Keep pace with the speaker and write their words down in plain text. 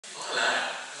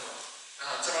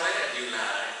ယူလာ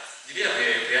တယ်ဒီနေ့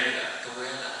ကဘယ်နေတာတဝဲ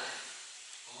လာ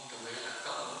တဝဲလာ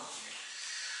ကောင်း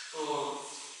ဟို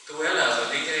တဝဲလာဆို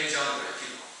နေချင်းအကြောင်းတွေဖြ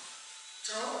စ်တော့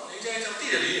ကျွန်တော်နေချင်းအကြောင်းသိ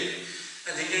တယ်လေ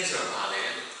နေချင်းဆိုတာဘာလဲ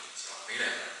ဆိုတော့မေးလို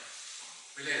က်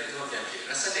တော့ပြန်ဖြစ်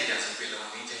27ရာစုပြည်လုံး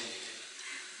နေချင်းဖြစ်တယ်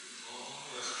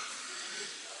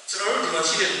ကျွန်တော်တို့ဒီမှာ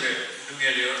ရှိတဲ့လူင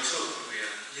ယ်တွေရောတချို့လူတွေက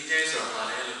နေချင်းဆိုတာဘာ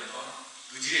လဲလို့ပြော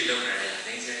လူကြီးတွေလုံနေတယ်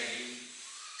နေချင်း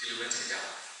ဒီလိုပဲထင်ကြတယ်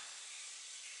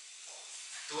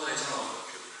သူကလည်းကျွန်တော်ပြော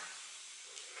တယ်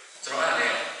ကျွန်တော်အဲ့ဒါ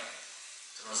နဲ့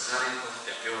ကျွန်တော်စကားလေး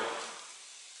ပြန်ပြော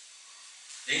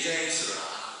နေချင်းဆိုတာ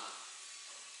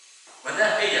မန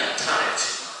က်အိပ်ရာထားတဲ့အချိ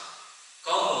န်မှာ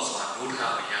ကောင်းမွန်စွာနိုး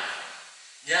ထားမရတယ်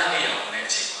ညအိပ်ရာဝင်တဲ့အ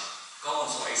ချိန်မှာကောင်းမွန်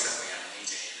စွာအိပ်ဆက်မရနေ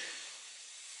ချင်းပဲ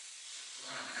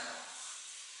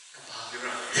ဘာပြောရ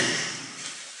လဲ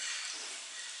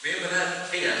မင်းမနက်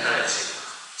အိပ်ရာထားတဲ့အချိန်မှာ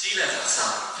ကြီးလက်စာ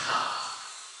စားထား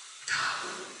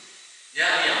ည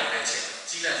အိပ်ရာဝင်တဲ့အချိန်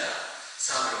ကြီးလက်စာ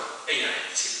စားပြီးတော့အိပ်ရတဲ့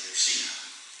အချိန်မျိုးရှိတာ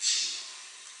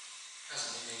အဲ့ဒါဆို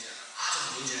နေကြအား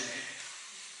လုံးနေကြတယ်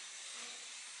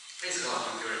အဲ့ဒါ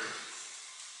ကိုပြောရတယ်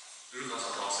လူကောင်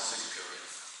တော့ဆက်စစ်ပြောရတယ်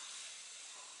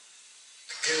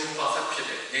ကဲဘာသာဖြစ်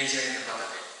တဲ့နေကြတဲ့ပတ်သက်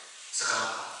တဲ့စကား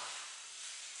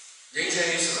နေကြ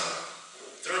ရေးဆိုတာ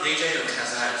ကျွန်တော်နေကြရေးကိုခံ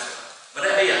စားရတယ်ဆိုတာမ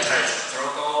နေ့အိပ်ရထားတယ်ကျွန်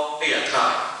တော်ကောင်းအိပ်ရ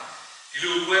ထားတယ်ဒီ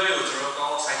လိုပွဲမျိုးကိုကျွန်တော်ကော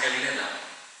င်းဆိုင်ကယ်လေးနဲ့လာ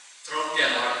ကျွန်တော်ပြ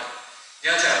န်သွားတယ်ည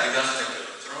ချာဒီသားစတဲ့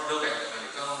ကျွန်တော်လုပ်ကြတယ်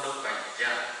ကောင်းလုပ်ပိုင်ကြတ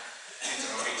ယ်ကျွ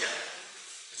န်တော်အိပ်ကြ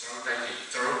ကျွန်တော်တိုင်း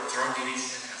ကျွန်တော်ဒီနေ့စ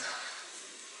ခံစား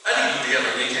အဲ့ဒီလူတွေကလ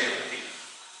ည်းနေကြရေးကိုသိ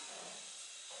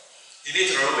ဒီနေ့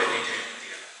ကျွန်တော်တို့ပဲနေကြရေးကိုသိ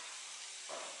တာ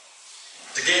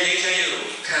တကယ်နေကြရေးကို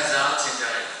ခံစားချင်ကြ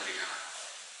တဲ့လူတွေက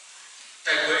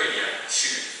တိုက်ပွဲဧရိယာရှိ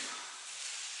တယ်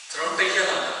ကျွန်တော်တိတ်ရ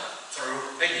လာတာကျွန်တော်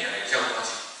တို့အဲ့နေရာလေးရောက်သွား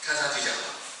ချင်ခံစားကြည့်ကြပါ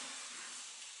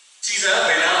ကြည်စားဘ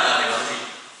ယ်လားလာနေပါသိ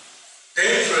ဒိ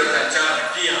တ်ဆိုတဲ့ကြားနဲ့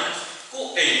ပြေးရကို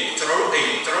အိမ်ကိုကျွန်တော်တို့အိမ်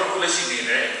ကိုကျွန်တော်တို့လက်ရှိနေ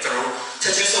တယ်ကျွန်တော်ချ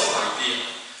က်ချင်းဆော့ပါပြီးပြေး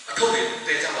အထုပ်တွေ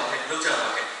တဲကြပါခဲ့လောက်ကြပါ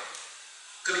ခဲ့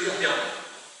ကလေးကပြောင်း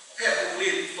ဟဲ့ဦး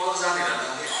လေးပေါ်စားနေတာလ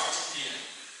ည်းပြေး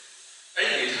အဲ့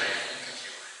ဒီနေထိုင်ခက်ခဲ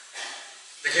ပါ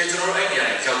တယ်တကယ်ကျွန်တော်တို့အဲ့နေရာ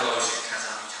လေးရောက်သွားလို့ရှိရင်ခံ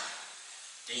စားမိကြ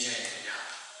တယ်ငြိမ်းချမ်းရေးရ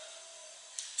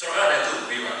ကျွန်တော်အဲ့ဒါလည်းသူ့ကို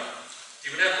ပေးပါတယ်ဒီ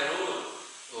မနေ့ကတော့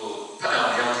ဖတ်အော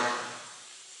င်ရောက်တယ်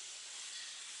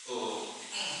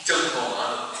ကျုပ်ပေါ်မှာ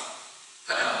လို့ဖ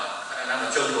တ်အောင်အဲ့ဒါမှ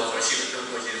ကျုပ်ပေါ်ဆိုရှိတယ်ကျုပ်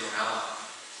ပေါ်ရှိတယ်ဆိုတာပါ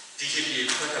ဒီခေတ်ကြီး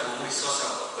ဖတ်တဲ့ဘုံကြီးဆော့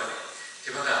ဆော့တော့ပဲဒီ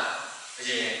ဘက်ကအ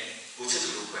ရင်ဘူချစ်သူ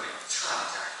လို့ပဲချနေ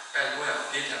ကြတယ်တိုက်ပွဲက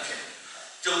ပြင်းထန်ဖြစ်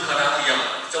ကျုပ်ထာတာကြီးရောက်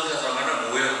ကျုပ်ထာဆိုတော့ငါတို့မ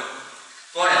ဝဲတော့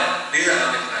သွားရင်၄၀လော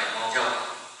က်နဲ့ခိုင်အောင်ရောက်အဲ့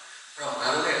တော့ငါ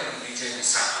တို့လည်းနေချင်း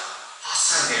ဆိုင်ဟာ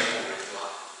ဆိုင်နေပို့တယ်သူက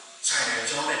ဆိုင်နေ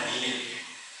ကျောင်းနဲ့နီးနေတယ်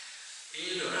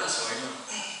အေးလို့အဲ့ဒါဆိုရင်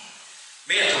မ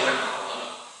င်းတော့ဝဲမှာပေါ့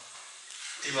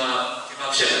ဒီမှာ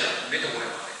ဖြစ်နေတာမင်းတော့ဝဲ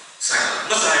မှာဆိုင်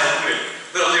မဆိုင်ဘူးလေ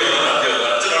တော့ပြောတော့ကျွန်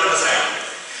တော်လည်းဆိုင်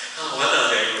ဟာဝမ်းသာ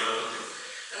တယ်လို့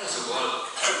အဲ့ဒါဆိုတော့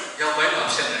ရောက်ပိုင်းမှာ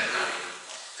ဖြစ်နေတာ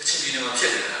ကချင်ပြည်နယ်မှာဖြ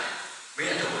စ်နေတာမ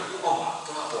င်းတော့ဝဲပေါ့မှာ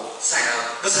တော့ပေါ့ဆိုင်တာ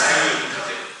မဆိုင်ဘူးထပ်တ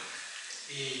ယ်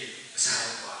အေးမဆိုင်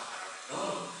ဘူးကွာ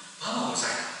နော်ဘာမှမ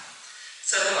ဆိုင်ဘူး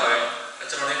ဆက်တော့ပဲ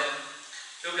ကျွန်တော်လည်း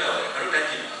ပြောပြတယ်ငါတို့တိုင်း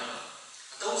ပြည်မှာ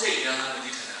အသုံးစိတ်အများဆုံးမသိ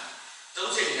ထင်တာအ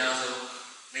သုံးစိတ်အများဆုံး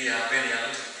နေရာပဲနေရာ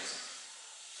လို့ထင်တယ်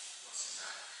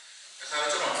တခါ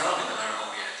ကျွန်တော်နောက်နေတာတော့ဟု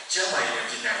တ်ရဲ့ကျမ်းမာရေးနဲ့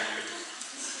ပြည်နိုင်ရေးလို့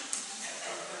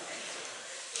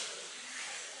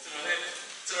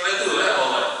ကျွန်တော်လည်းသူ့လည်းဟော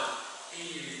ပါတယ်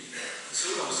အေး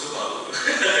ဆိုးတော့ဆိုးပါဘူး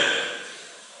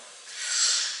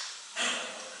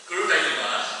ကရုတိုင်း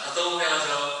မှာအသုံးများ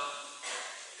ဆုံး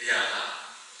အရာက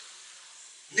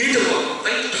နေတော့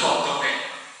တိတ်ထောက်တော့တဲ့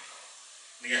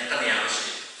နေရာတနေရာရှိ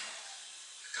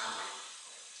အကောင်းပဲ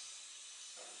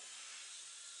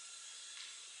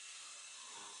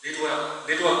ဒီ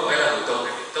တော့ကိုအဲ့ဒါကို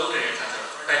တုံးတယ်အခါကျတော့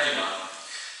တိုက်ကြည့်မှာ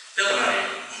ပြဿနာတွေ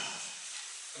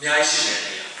အများကြီးရှိ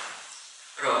နေတယ်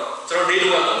အဲ့တော့ကျွန်တော်ဒီ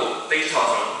တော့ကိုတိတ်ထောက်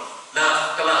ဆိုလာ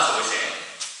ကလာဆိုလို့ရှိရင်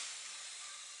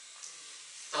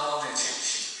တောင်းတဲ့ချင်း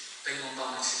ရှိတိတ်မတော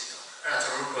င်းတဲ့ချင်းတော့အဲ့ဒါကျွ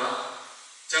န်တော်တို့က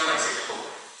ကျမ်းမာရေးစိတ်ပုံ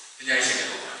ပညာရေးစိတ်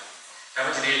ပုံဒါပေ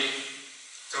မဲ့ဒီနေ့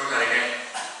ကျွန်တော်တို့ကလည်း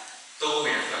သုံးမ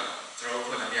ယ်ဆိုတော့ကျွန်တော်တို့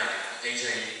ဖွင့်လာပြရတယ်ငြိမ်းချ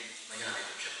မ်းရေးမရနိုင်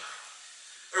ဘူးဖြစ်ပါတယ်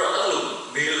အဲ့တော့အဲ့လို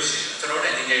မေးလို့ရှိရင်ကျွန်တော်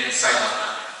တို့ငြိမ်းချမ်းရေးစိုက်ပါ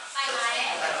လားစိုက်ပါတယ်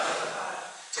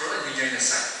ကျွန်တော်တို့ငြိမ်းချမ်းရေး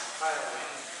စိုက်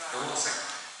တော့စိုက်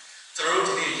ကျွန်တော်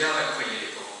တို့ဒီနေ့ရမယ့်အခွင့်အရေးတွေ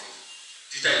ပုံ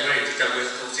ဒီတိုက်ပွဲ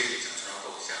သုံးစိတ်တွေကျွန်တော်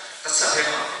တို့ပုံစံတစ်ဆက်တည်း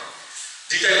ပါ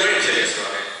ဒီတိုက်ပွဲဖြစ်နေဆို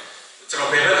တော့လေကျွန်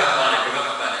တော်ဘယ်ဘက်ကပါတယ်လို့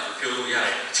ပြောလို့ရ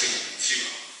တဲ့အခြေအနေရှိ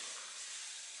ပါ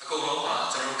အကုန်လုံးက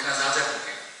ကျွန်တော်ခံစားချက်တွေ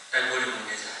တိုက်ပွဲတွေပုံ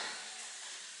နေကြတယ်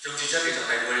ယုံကြည်ချက်တွေကြောင့်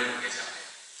တိုက်ပွဲတွေပုံနေကြတယ်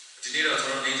ဒီနေ့တော့ကျွ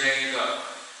န်တော်နေတိုင်းက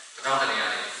တောင်းတနေရ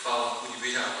တယ်ပေါင်းကူညီ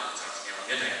ပေးကြပါကျွန်တော်ဒီနေ့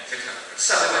မျက်နှာချက်ခတ်ဆ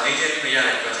က်လက်နေတိုင်းမရ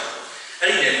တဲ့အတွက်ကြောင့်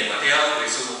အဲ့ဒီနေရာမှာတရားဥပဒေ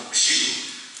စိုးမိုးမရှိဘူး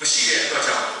မရှိတဲ့အတွက်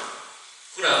ကြောင့်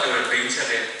ခုနပြောတဲ့ဘိန်းချက်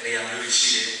တဲ့နေရာမျိုးတွေ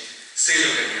ရှိတယ်ဆေးလု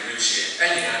ပ်တဲ့နေရာမျိုးရှိတယ်အဲ့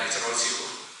ဒီနေရာတွေကျွန်တော်စီကို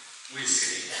ဝိစီ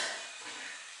တွေအ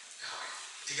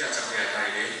ဓိကကြောင့်ရတာ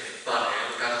တွေပါတယ်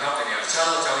ဒါတော့တဲ့နေရာအခြား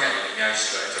သောအကြောင်းအရာတွေအများကြီး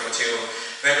ရှိပါတယ်ကျွန်တော်ချင်းကို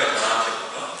ဘက်တော့လာဖြစ်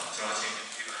ပေါ့နော်ကျွန်တော်ချင်း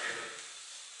ပြပါတယ်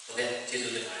ဟုတ်ကဲ့ကျေး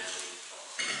ဇူးတင်ပါတယ်ကျွ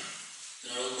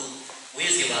န်တော်တို့ဝိ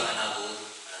စီဝါကနာကို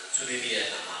ဆွေးနွေးပြတဲ့အ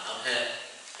ခါမှာနောက်ထပ်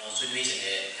ကျွန်တော်ဆွေးနွေးချင်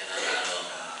တဲ့ခန္ဓာက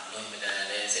တော့လုံးမတန်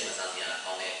တဲ့စိတ်ဝင်စားစရာ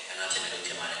ကောင်းတဲ့ခန္ဓာဖြစ်နေလို့ထ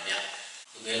င်ပါတယ်ဗျာ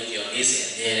လူငယ်လူကြီးရောနေ့စဉ်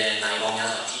အများနဲ့နိုင်ပေါင်းများ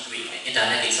စွာကြီးတွေ့နေအင်တာ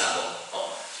နက်ကိစ္စပေါ့ဟုတ်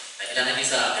အင်တာနက်ကိစ္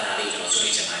စခန္ဓာလေးကိုကျွန်တော်ဆွေး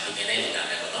နွေးချင်ပါတယ်လူငယ်နဲ့အင်တာ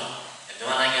နက်ပေါ့နော်မြန်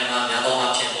မာနိုင်ငံမှာများသော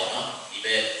အားဖြင့်ပေါ့နော်ဒီဘ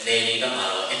က်နေဒီဘက်မှာ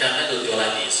တော့အင်တာနက်ကိုပြောလို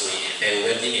က်ပြီးဆိုရင်ဘယ်လို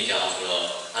ပဲပြည့်နေကြအောင်ဆိုတော့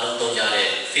အားလုံးသုံးကြတဲ့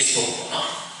Facebook ပေါ့နော်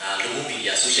ဒါလူမှုမီဒီ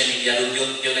ယာ social media လို့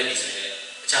ပြောလိုက်ပြီးဆိုရင်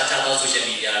အခြားသော social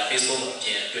media Facebook အပြ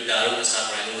င် Twitter တို့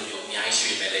Instagram တို့လိုမျိုးအများကြီးရှိ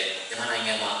ပေမဲ့လည်းမြန်မာနိုင်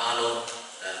ငံမှာအားလုံး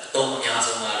အသုံးအများ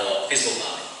ဆုံးကတော့ Facebook ပါ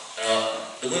ပဲအဲ့တော့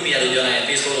လူမှုမီဒီယာလို့ပြောလိုက်ရင်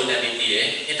Facebook လို့တက်ပြီးသိတယ်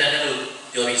internet လို့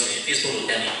ပြောပြီးဆိုရင် Facebook လို့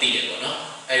တက်ပြီးသိတယ်ပေါ့နော်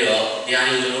အဲ့တော့ဒီဟာ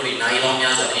တွေကိုကျွန်တော်တို့နိုင်ပေါင်း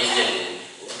များစွာအင်းချက်ကို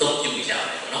အသုံးပြုနေကြရ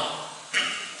တယ်ပေါ့နော်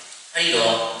အဲ့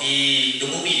တော့ဒီလူ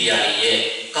မှုမီဒီယာတွေရဲ့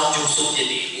ကောင်းကျိုးဆိုးပြစ်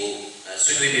တွေကို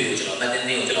ဆွေးနွေးပေးဖို့ကျွန်တော်မှတ်တမ်း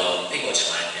တင်ကိုကျွန်တော်ဖိတ်ခေါ်ချင်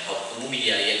ပါတယ်ဟုတ်လူမှုမီဒီ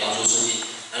ယာတွေရဲ့ကောင်းကျိုးဆိုးပြစ်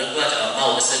အဲ့တော့ကျွန်တော်အော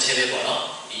က်တစ်ချက်ပဲပေါ့နော်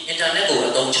ဒီ internet ကို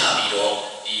အသုံးချပြီးတော့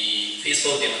ဒီ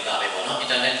Facebook တင်မှာပဲပေါ့နော်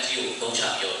internet ကြီးကိုအသုံးချ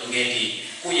ပြီးတော့လူငယ်ဒီ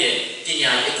ကိုယ့်ရဲ့ပ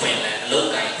ညာရေးအခွင့်အလမ်းအလုပ်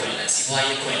ကိုင်အခွင့်အလမ်းစီးပွား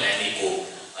ရေးအခွင့်အလမ်းတွေကို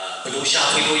ဘယ်လိုရှာ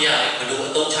ဖွေလို့ရတယ်ဘယ်လို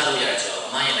အသုံးချလို့ရတယ်ဆိုတော့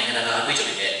အမရဲ့နိုင်ငံတကာအတွေ့အကြုံ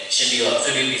တွေနဲ့ရှင်းပြီးတော့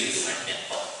ဆွေးနွေးပြီးစီစဉ်ပါတယ်ဗျ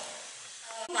ဟုတ်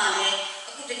ပါလေ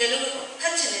အခုတကယ်လို့ဖ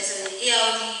တ်ချင်တယ်ဆိုရင်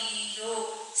ARD တို့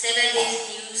 7 days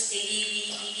news ADB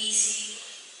BBC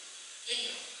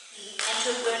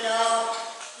entrepreneur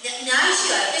ညာရှိ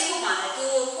ရ Facebook မှာလည်းသူ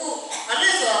ခုဘာလို့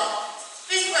လဲဆိုတော့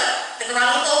Facebook ကတကဘာ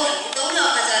လုံးသုံးတယ်သုံး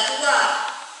တော့ခါကျသူက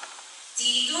ဒီ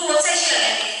သူ website ရှိရတ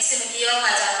ယ်အစမပြေရော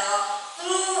ခါကျတော့သူ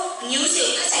news ကို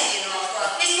ဖတ်ချင်တယ်တော့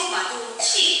Facebook မှာသူ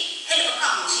ရှိအဲ့လို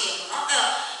account ရှိရပေါ့နော်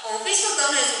အဲ့တော့Facebook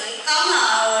သုံးတယ်ဆိုရင်ကောင်းတာ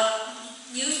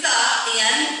news ကအရ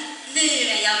င်နေ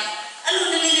နေရောက်အဲ့လို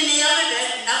နေရောက်တဲ့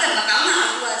နောက်ကမကောင်းတာအ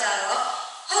ခုကကြတော့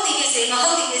ဟုတ်ဒီကိစ္စမဟု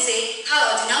တ်ဒီကိစ္စခါ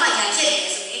တော့ဒီနောက်မှရန်ဖြစ်နေတ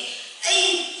ယ်ဆိုရင်အဲ့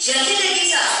ရန်ဖြစ်တဲ့ကိ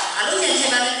စ္စအလုံးရန်ဖြ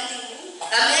စ်မှလည်းမသိဘူးဒါ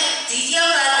ပေမဲ့ဒီတယော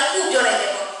က်ကတစ်ခုပြောလိုက်တ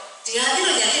ယ်ပေါ့ဒီဟာဒီ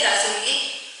လိုရန်ဖြစ်တာဆိုရင်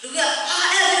လူကဟာ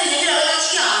အဲ့ဒါရန်ဖြစ်တော့လည်း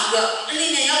ကြီးအောင်ဆိုတော့အလ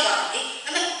င်းနဲ့ရောက်သွားတယ်ဒါ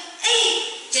ပေမဲ့အဲ့ရန်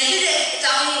ဖြစ်တဲ့အ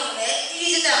ကြောင်းရင်းကိုလည်းတိတိ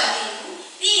ကျကျမသိဘူး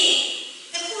ပြီး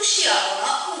တစ်ခုရှိအောင်ပေါ့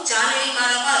နော်အခုဂျာနယ်မှာ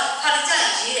တော့ခါတကြ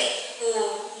ရေးတယ်ဟို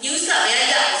news ကဘယ်ရ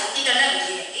ရလဲဆို internet ကို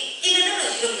ရေးတယ် internet ကို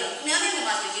ရေးလို့မရဘူး။အများကြီးပုံ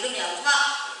မှန်ဆိုရေးလို့မရဘူး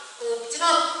။ကျွ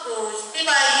န်မ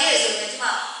paper ရေးရဆိုရင်ကျွန်မ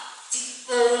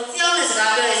တယောက်နဲ့စ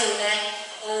ကားပြောရဆိုရင်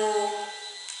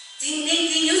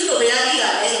ဒီ news ကိုဘယ်ရသိရ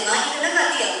လဲဆိုတော့ internet က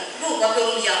သိရတယ်။ဘုရားပြော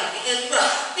လို့မရဘူး။အဲ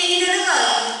ဒီက internet က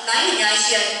line အများကြီး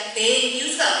ရှိရတယ်။ဘယ်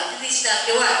news ကလည်းသိချာ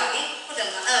ပြောရတယ်။ဟုတ်တယ်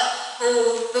မလား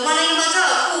။ဗမာနိုင်ငံမှာတော့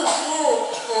အ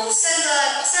ခု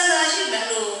censorship မဲ့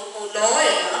လို့law ရ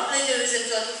ယ်နော် plagiarism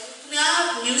ဆိုများ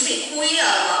news ကိုရ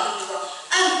ပါဘူးပေါ့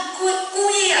အဲ့ကို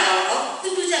ရရအောင်သူ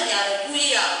တို့ချက်များတယ်ကိုရ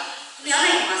ရအောင်များ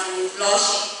နိုင်ငံမှာဆိုရင် law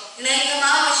ရှိနိုင်ငံ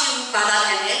မှာမရှိဘူးဘာသာ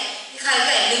ပြန်တယ်ဒီခါက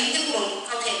လည်း တစ်ခုလုံး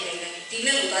ကောက်ထည့်နေတယ်ဒီလ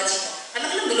က်ကိုသွားကြည့်ပေါ့အဲ့မဲ့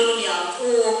အဲ့လိုမလုပ်လို့မရ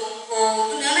ဘူး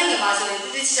သူများနိုင်ငံမှာဆိုရင်သူ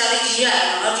တိကျလေးရေးရတယ်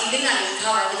နော်ဒီလက်ကနေ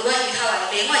ထားပါတယ်ဘယ်သူကရေးထားပါတယ်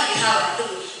ဘယ်မှာရေးထားပါတယ်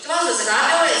တို့ကျွန်တော်ဆိုစကား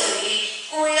ပြောရဲဆိုရင်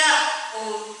ကိုရ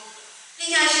ပ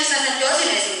ညာရှင်ဆန်နဲ့ပြောချင်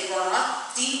တယ်ဆိုရင်ပေါ့နော်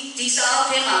ဒီစာအုပ်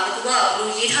ထဲမှာဘယ်သူကဘယ်လို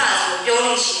ရေးထားတယ်ဆိုပြော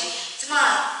လို့ရှိရင်ကျွန်မ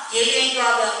ရေးရင်း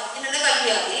သွားတော့အင်တာနက်ကပြ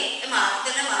ရတယ်အဲ့မှာအင်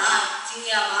တာနက်မှာဒီနေ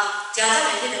ရာမှာဂျာတ်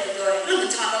နဲ့ဖြစ်တယ်လို့ပြောတယ်အဲ့လို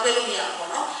ကျွန်မတော့ပြောလို့မရဘူးပေါ့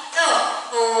နော်အဲ့တော့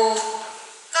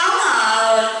ကောင်းတာ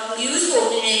news ကို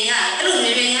မြင်ရတယ်အဲ့လိုမြ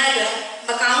င်ရတဲ့မ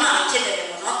ကောင်းတာဖြစ်တယ်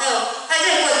ပေါ့နော်အဲ့တော့အဲ့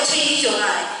ဒါကိုချိန်ပြီးပြောရ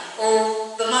တယ်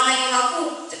ဗမာနိုင်ငံမှာခု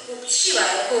ရှိပါ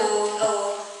တယ်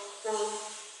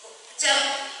ကျန်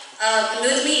အ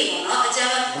မျိုးသမီးပေါ့နော်အကျန်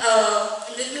အ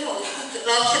မျိုးသမီးတော့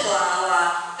ဖြစ်သွားတာ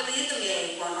ကလေးတူရဲ့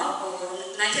ပေါ့နော်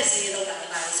နိုင်ချက်စီးလောက်တာလ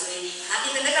ည်းပါတယ်ဆိုရင်အ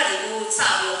င်တာနက်ကလည်းကိုစ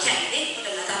ပြီးတော့ဖြန့်တယ်ဟုတ်တ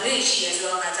ယ်မလားဒါမျိုးရှိရဆို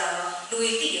တော့ကကြတော့လူတွေ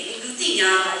သိတယ်လူသိ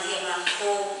များတာဒီကမှာ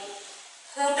တော့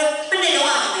ဘယ်နဲ့တော့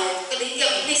အဲ့ကလေးတယော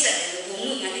က်နှိမ့်ဆက်တယ်လို့ဘုံ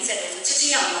မှုညာနှိမ့်ဆက်တယ်ဆိုချက်ချ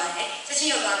င်းရောက်လာတယ်ချက်ချင်း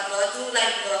ရောက်လာတော့သူလို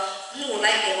က်ပြီးတော့မှု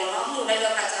လိုက်တယ်ပေါ့နော်မှုလိုက်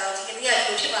တော့ကကြတော့ဒီကလေးက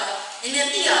လိုဖြစ်ပါတယ်နည်းနည်း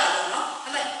သိရတာပေါ့နော်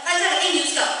အဲ့မဲ့အဲ့ကျတဲ့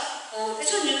news ကတ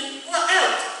ချို့ news ကအဲ့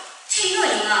ချိန်တော့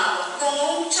ရင်ကတော့အကုန်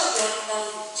လုံးချက်တော့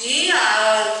ရေးတာ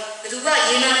ဘယ်သူက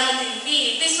ရေးနာနေပြီး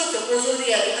Facebook ကိုပို့ဆို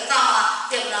ရတယ်အကောင့်မှာ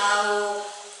တက်လာ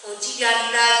ကြည်ပြာဒီ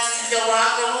လားစီတော်က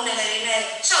အကုန်လုံးနဲ့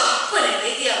ရှောက်ဖွင့်နေ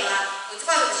လေတည်းက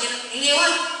ကျွန်မတို့ငငယ်က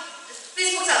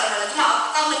Facebook စာတော့ကျွန်မ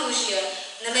အကောင့်တစ်ခုရှိရ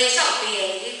နာမည်ရှောက်ပေးရ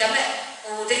တယ်ဒါပေမဲ့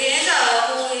တကယ်ကျတော့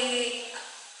ကို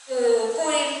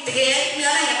တကယ်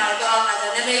များနိုင်ငံမှာတော့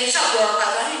နာမည်ရှောက်ပြောတာ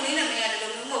ဒါနဲ့နင်းနာမည်ရတယ်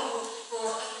လို့မဟုတ်ဘူး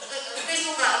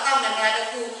Facebook ကအကောင့်နာမည်တ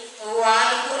ခု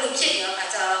တခုလို့ဖြစ်နေတာက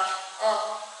ကြတော့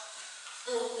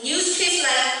news case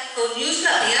like news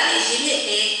ကဘယ်ကနေရ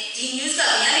င်းမြစ်တယ်ဒီ news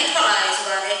ကဘယ်ကနေထွက်လာတယ်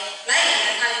ဆိုတာလေလိုက်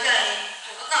ရင်ခါကြတယ်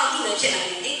အကောင့်ကြည့်လို့ဖြစ်နေ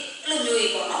တယ်လေအဲ့လိုမျိုး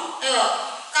ကြီးပေါ့နော်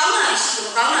အဲ့တော့ကောင်းတာရှိတယ်မ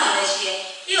ကောင်းတာလည်းရှိတယ်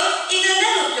ပြီးတော့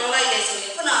internet လို့ပြောလိုက်တယ်ဆိုရ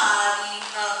င်ခု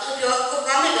နဒီကို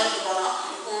ကောင်းတယ်ပြောဆိုပေါ့နော်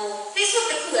Facebook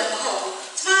တခုလည်းမဟုတ်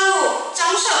ဘူးကျမတို့ကျော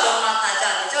င်းလျှောက်တော့မှခါကြ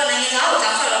တယ်ကျွန်တော်နိုင်ငံသား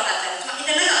ကိုကျောင်းလျှောက်တော့ခါကြတယ်ကျွန်မ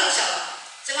internet ကလည်းလျှောက်တာ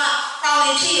ကျွန်မပေါင်ရ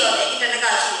င်ဖြစ်ရောလေ internet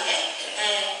ကရှိ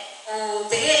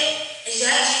တယ်တကယ်အ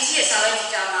ရာကြီးကြီး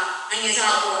ရဲ့စာပဲကြမှာ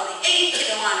နိုင်ငံသားကိုပေါ့လေအဲ့ဒီဖြစ်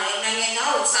တော့မှလည်း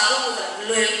နိုင်ငံသားကိုစာလို့ဆိုတာ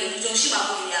လွယ်ကူကြုံရှိမှာ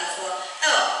ပုံရဆိုတော့အဲ့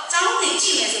တော့ကျောင်းတွေကြ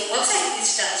ည့်နေဆို website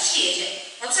digital ရှိရဲ့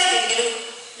website တွေတ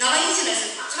ကယ်လို့နောက်ပိုင်းကြည့်နေဆို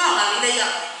ကျွန်တော်လာလေးလိုက်ရ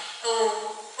တယ်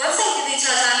website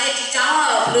တွေချာချာနဲ့ဒီကျောင်းက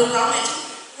တော့ဘယ်လိုကောင်းလဲ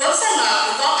website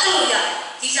မှာတော့ဖတ်လို့ရတယ်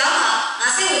ဒီကျောင်းမှာငါ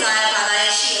စိတ်ဝင်စား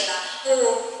တဲ့ဘာသာရေးရှိရတာ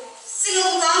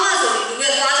စင်ကာပူကောင်းမှဆိုရင်လူတွေ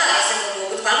သွားကြတယ်စင်ကာပူ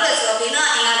ဘာလို့လဲဆိုတော့ဘေးနာ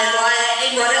အင်္ဂါလည်းသွားတယ်အဲ့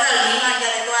ဘော်တွေကလည်းမိ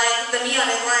မကြတယ်သွားတယ်သူသမီးက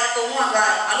လည်းသွားတယ်အကုန်လုံး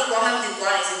ကသွားတယ်ဘာလို့သွားမှ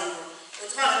မသိသွားတယ်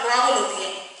စင်ကာပူကျွန်တော်သွားဖို့လုပ်ပြီး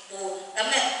ဒါပေ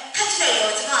မဲ့ဖတ်ကြည့်လိုက်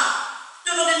တော့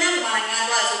ကျွန်တော်တော်တော်များများနိုင်ငံ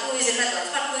သွားဆိုကိုယ်စင်နဲ့သွား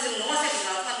ကျွန်တော်ကိုယ်စင်လုံးဝစိတ်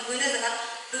ဝင်စားကျွန်တော်ကိုယ်နဲ့စ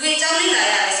ကားလူတွေကြောင်းလေးလာ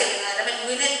ရတယ်စိတ်ဝင်စားဒါပေ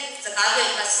မဲ့လူတွေနဲ့စကားပြောရ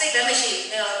င်စိတ်လည်းမရှိ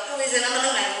ဘူးအဲ့တော့ကိုယ်စင်လည်း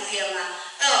မလုပ်နိုင်ဘူးစီရ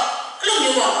မှာအဲ့တော့အဲ့လို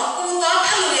မျိုးပေါ့နော်ကိုယ်သွား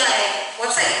ဖတ်လို့ရတဲ့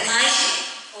website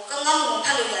အများကြီးကောင်းကောင်းဖ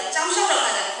တ်လို့ရတယ်ကျောင်းလျှောက်တော့ခါ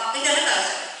ကြတယ်အင်တာနက်က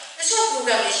လည်းတချို့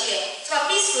program တွေရှိတယ်ကျွန်မ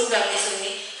peace program တွေဆို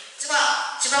ရင်ကျွ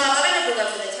န်မမှာတော့တဲ့ program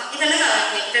တွေကျွန်မအင်တာနက်က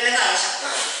လည်းရှောက်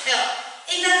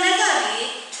အဲ့တော့အင်တာနက်ကလည်း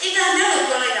အင်တာနက်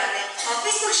ကိုပြောလိုက်တာနဲ့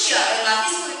Facebook ရှိရတယ်ငါ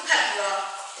Facebook ဖတ်ပြီးတော့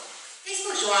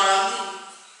Facebook ကျွာတော့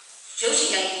ရုပ်ရှင်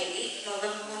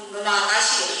ရိုက်နေလေမမကား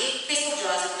ရှိတယ်လေ Facebook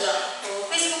ကျွာဆိုတော့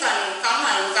Facebook ကနေကော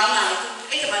င်းလာရင်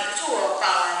အဲ့ဒီမှာတချို့တော့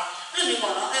ပါပါတယ်အဲ့လိုမျိုး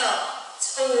ပေါ့နော်အဲ့တော့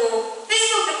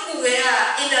Facebook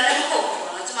တစ်ခုပဲကအင်တာနက်မဟုတ်ဘူး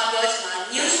ပေါ့နော်ကျွန်မပြောချင်တာ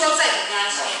news website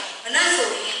တွေများရှိတယ်မနက်ဆို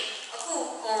ရင်အခု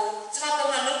ကျွန်မ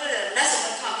ပုံမှန်လုပ်ပြတဲ့လက်စ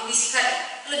မှာကျွန်မ BBC ဖတ်တယ်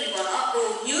အဲ့လိုမျိုးပေါ့နော်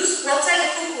news website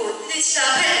တစ်ခုကိုတိကျ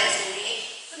ဖတ်တယ်ဆိုရင်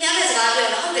သူများနဲ့စ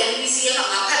ကားပြောတော့ဟုတ်တယ် BBC ရဲ့မှာ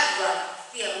ငါဖတ်ပြီးသွားတယ်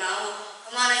ပြီးရမ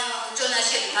လားအမှန်တိုင်းမှာကျွန်တော်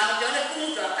ရှက်ငါမပြောနဲ့ခု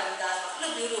မှုတော့ဖတ်ပြီးသားဆို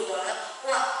အဲ့လို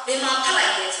မျိုးလို့ပေါ့နော်ဟိုကဘယ်မှာဖတ်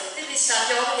လိုက်လဲဆိုတိကျ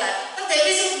ပြောလို့ရတယ်ဟုတ်တယ်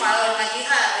Facebook မှာတော့မ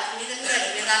ရေးထားတယ်ဒီနေ့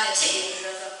ကဒီနေ့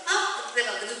နဲ့ချက်နေပြီးတော့ဟာဘယ်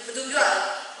သူပြော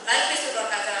ရလဲ live Facebook တော့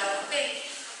ကကြတော့ page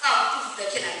အောက်တူတယ်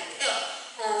ဖြစ်နိုင်တယ်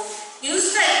အဲ့တော့news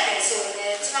site ပဲဆိုရ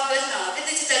င်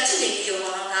ကျွန်တော်ပြောချင်တာတိတိကျကျကြည့်နေပြီးတော့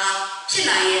ပေါ့နော်ဒါဖြစ်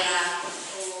နိုင်ရဲ့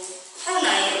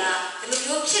လားဟုတ်နိုင်ရဲ့လားဒီ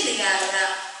လိုမျိုးဖြစ်နေ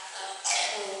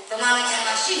ရတာဗမာ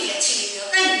နိုင်ငံမှာရှိနေတဲ့အခြေအနေမျိုး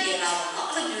ကိုက်နေရ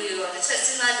လားပေါ့နော်အဲ့လိုမျိုးရောတစ်ချက်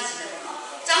စဉ်းစားကြည့်နေ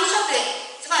တယ်ပေါ့နော်ကျောင်းလျှောက်တဲ့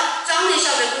ကျွန်မကျော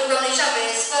င်းနေလျှောက်တဲ့ program တွေလျှောက်တဲ့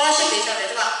scholarship တွေလျှောက်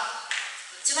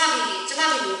တယ်ကျွန်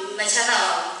မမချ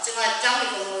မ်းသာပါဘူးကျွန်မကျောင်းတွေ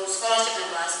ကို scholarship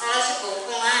တွေပါ scholarship ကို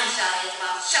online ရှာရဲကျွန်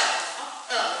မလျှောက်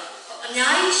တယ်နော်အဲ့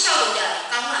အများကြီးလျှောက်လို့ရတယ်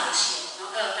ကောင်းတာရှိတယ်နော်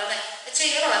အဲ့တော့ဒါပေမဲ့အခြေ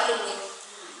အနေတော့အဲ့လိုမျိုး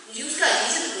news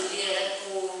ကရေးစစ်လို့ရေး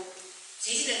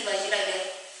တယ်ရေးစစ်တယ်ကရေးလိုက်တယ်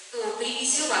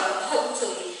BBC ကဘာလို့မဟုတ်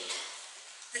ဘူးဆို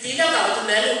ရင်ဒီတော့ကတော့သူ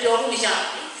လည်းပြောလို့မရ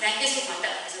ဘူးဒီတိုင်း Facebook မှာတ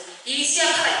က်တယ်ဆို BBC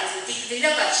ကဖတ်လိုက်တယ်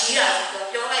ဆိုဒီတော့ကရေးတာဆို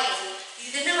ပြောလိုက်တယ်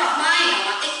ဆိုဒီတော့ကမှား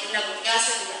ရင်တော့အဲ့ဒီတော့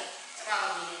ကိုကြားဆွဲရတယ်ကျွန်မ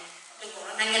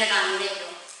ကဒီလို့ပေါ့နော်နိုင်ငံတကာအနေ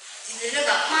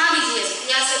နဲ့ပြောဒီတော့ကမှားပြီးရေးဆို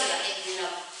ကြားဆွဲရတယ်အဲ့ဒီတော့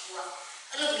ဟိုက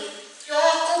အဲ့လို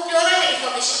မျိုးပြောလိုက်တဲ့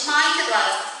information မှားဖြစ်သွား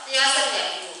တယ်ကြားဆွဲရတယ်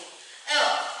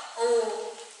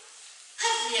အဲ့တော့ဖတ်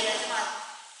ရတဲ့ကျွန်မ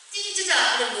တိကျကျ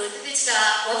အဲ့လိုမျိုးတိကျ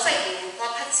website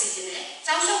ကိုဖတ်စီနေ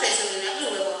တယ်ကျောင်းလျှောက်တယ်ဆိုရင်လည်း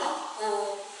အဲ့လိုပဲပေါ့နော်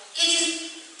agency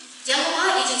ရန်ကုန်မှာ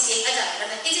agency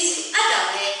အပ်တာပဲ agency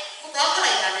အပ်တာလည်းကိုတော့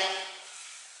ခလိုက်တာလည်း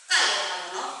ကိုက်ရတာ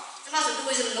ပေါ့နော်ကျွန်မဆိုသူ့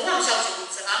ဝေးစလုံးဝမလျှောက်ချင်ဘူး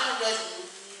စကားလည်းမပြောချင်ဘူး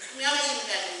သူများလည်းရှိမ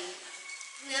ကြ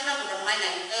ဘူးသူများလည်းကတော့မိုင်း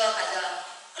နိုင်တယ်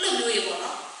အဲ့တော့ခါကျအဲ့လိုမျိုးရေပေါ့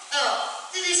နော်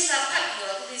အဲ့တော့တိတိကျကျဖတ်ပြီး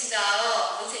တော့တိတိကျကျတော့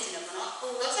လုပ်ချင်တယ်ပေါ့နော်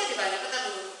website တွေပါလည်းပတ်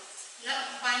သက်လို့နောက်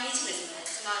ပိုင်းနေချင်တယ်ဆို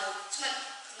ရင်ကျွန်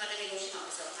မတကယ်လို့ရှိ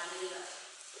မှာဆိုတော့အားလေးပါ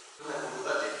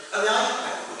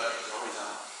အများကြီးနိုင်ဘူးပဲကျွန်တော်တို့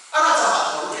ကအဲ့ဒါကြော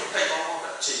င့်ကျွန်တော်တို့တိုက်ကောင်းကော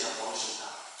င်းတဲ့အခြေခံပေါင်း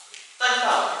ရှိတာတိုက်တာ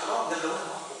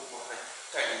ကျွန်တော်မျက်လုံးမှာပို့ပေါ်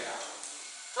တယ်တိုက်နေတာ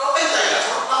ကျွန်တော်အဲ့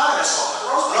တိုက်တာကျွန်တော်အားရဆော့တာ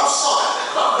ကျွန်တော်တော့ဆော့တယ်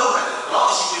ကျွန်တော်လုပ်တယ်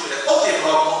ကျွန်တော်အရှိပေးတယ်ပုံတယ်ဘ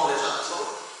လော့ပုံတယ်ဆိုတော့ကျွန်တော်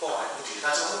ပေါ်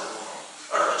တယ်ဒီဒါကျွန်တော်တို့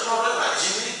အဲ့တော့ကျွန်တော်တို့ကအ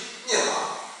ရင်ကြီးညင်ပါ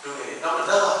လူတွေနောက်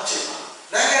တော့ဖြစ်ပါ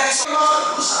နိုင်ငံရေးဆော့လို့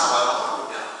လူစားပါတော့ဘူး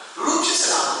ဗျာလူဖြစ်စ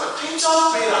တာကတ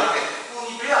င်းချောင်း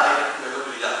ပေးတာလေပူညီပေးရတယ်လို့ပြော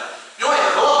လို့ရတယ်ပြော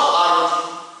ရင်တော့အားလုံး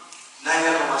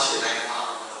နိုင်ငံတော်မှာရှိတဲ့နိုင်ငံမှာ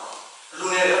လူ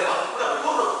ငယ်တွေပါဘု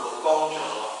ရားဘုရားကိုကော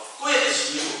င်းပြောတော့ကိုယ့်ရဲ့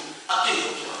အရေးကိုအပြ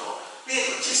ည့်ကိုပြောတော့ပြီး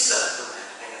တော့ချစ်ဆက်တဲ့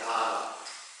နိုင်ငံသား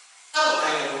အဲ့လို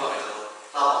နိုင်ငံတွေပါပဲတော့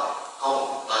ကောင်း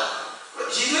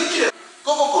တယ်ရည်ရွယ်ချက်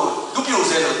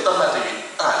ကိုလူပြိုစဲလို့တတ်မှတ်တယ်အဲ့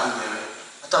ဒါလူ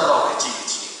ငယ်ပဲအတက်တော့ပဲကြည့်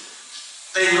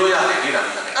တင်လို့ရတယ်လေ့လာ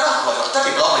နေတာအဲ့ဒါကတော့အတက်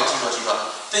တွေတော့ပဲကြည့်တော့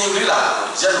တင်ယူလေ့လာလို့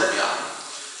ရက်လို့မရဘူး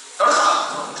နောက်တစ်ခါ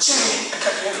အချင်းအခ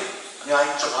က်အခဲတွေ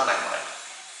အများကြီးကြုံရနိုင်ပါတယ်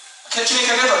အခက်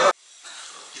အခဲဆိုတော့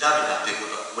ဒီသားပြည်သား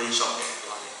တင်ဖို့တော့ဝင်းရှော့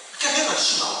တယ်အခက်အခဲ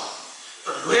ကရှိမှာပါ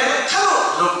လွယ်ခက်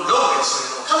လို့လုပ်မယ်ဆိုရင်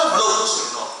တော့ခက်လို့မလုပ်ဘူးဆိုရ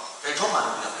င်တော့ဘယ်တော့မှ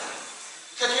လုပ်မရဘူး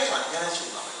ခက်ခဲဆိုတာအများကြီးရှိ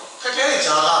မှာပဲတော့ခက်ခဲတဲ့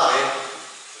ကြားလာပဲ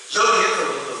လုပ်ရင်းနေ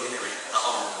ပဲအော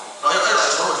င်တော့အဲ့ဒါ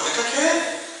ကျွန်တော်တို့ဒီခက်ခဲ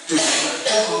တွေ့တ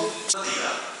ယ်ဟုတ်ဘူးသိ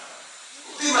လား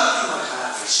ဒီမှာခါ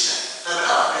ရရှိတယ်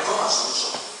ဒါပေမဲ့ဘယ်တော့မှဆုံး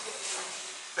ရှုံး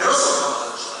ဘယ်တော့ဆုံးရှုံးမှာလဲ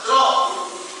ဆိုတော့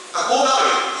အကိုက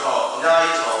လေကျွန်တော်အများ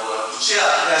ကြီးကျွန်တော်ရှေ့က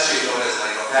အများကြီးပြောတဲ့ဆို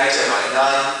င်တော့အများကြီးချိန်ပါအများ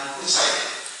ကြီးဆိုင်တယ်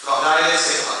ကျွန်တော်အများကြီး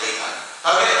စိတ်ပါခဲ့တာ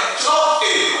ဒါပေမဲ့ကျွန်တော်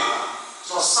အေးပါ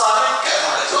ကျွန်တော်စာနဲ့ကတ်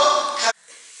ထားတယ်ကျွန်တော်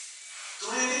သူ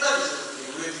တွေတိတ်တယ်ဒီ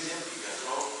လိုဒီချင်းပြီး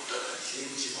တော့ကျွန်တော်ရှင်း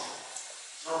ကြည့်ပါ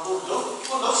ကျွန်တော်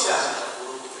ဘုလို့ဆရာဆိုတာဘု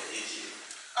လို့ပဲရေးကြည့်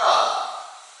အဲ့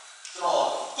ကျွန်တော်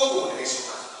ကိုယ့်ကိုယ်နဲ့ဆို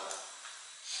တာ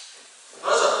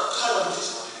ဘာလို့ခါလို့ဒီ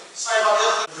ဆိုတာစိုက်ပါရ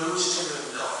လို့ရှိတယ်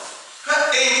လို့တော့ခက်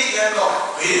အေးကြီးကတော့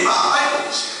ဘေးမှာအိုက်လို့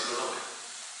ရှိတယ်လို့တော့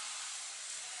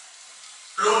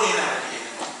လုံးနေတာဒီ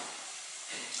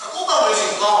အခုကဝေးစီ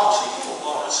ကောင်းစီကို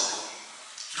ကောင်းစီ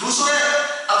လူဆိုရင်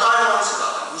အတားရအောင်ဆိုတာ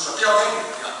လူဆိုပြောင်းနေတယ်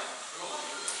ဗျာ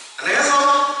အနည်းဆုံး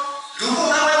လူပုံ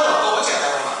နာမဲ့တော့ပေါ်ချင်တ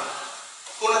ယ်မှာ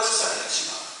ကိုယ်လက်ဆက်ရရှိ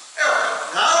ပါအဲ့တော့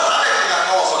ငါတို့အားလည်းက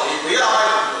တော့ဆိုရင်ဘေးလာမိုက်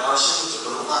လို့ငါရှင်းလို့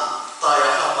လို့ကတာယာ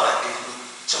ဟောက်ပါတဲ့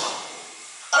ချက်ပါ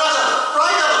အဲ့ဒါကြောင့်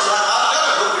pride တော့ကျွန်တော်အားလ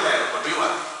ည်းလုပ်ပြနေတယ်မပြောပါ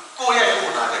ကိုယ့်ရဲ့ကို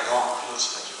ယ်နာတဲ့ကောင်းလို့ရှိ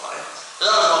တယ်ဖြစ်ပါတယ်ဒါကြော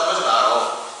င့်ကျွန်တော်ပြောချင်တာတော့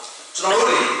ကျွန်တော်တို့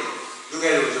တွေလူင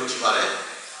ယ်တွေယုံကြည်ပါတယ်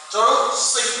ကျွန်တော်တို့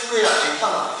စိတ်ကူးတွေကအိမ်ဖ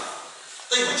တ်လာတယ်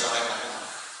တိတ်မချလိုက်ပါနဲ့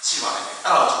ရှိပါတယ်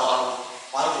အဲ့တော့ကျွန်တော်တို့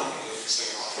ဝိုင်းနေနေစိတ်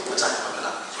ရောအကြိုက်ပါမ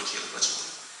လားယုံကြည်လို့ပြောချင်တယ်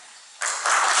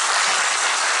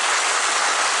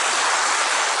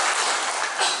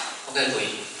ဟုတ်ကဲ့ကို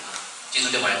ကြီးကျေး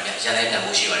ဇူးတင်ပါတယ်ခင်ဗျာရန်လည်းပြန်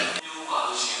ဖို့ရှိပါတယ်ပြောပါ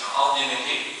လို့ရှိရင်အောင်မြင်တဲ့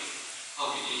ကိဟုတ်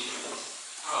ပြီအဲ့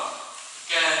တော့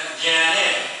ကံဉာဏ်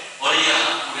နဲ့ဝရိယ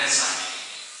ကိုလည်းဆိုင်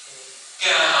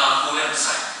ကံဟာကိုလည်း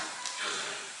ဆိုင်ပြောတ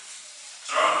ယ်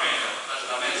ကျွန်တော်ပြန်တော့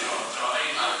ဒါပေမဲ့ကျွန်တော်အဲ့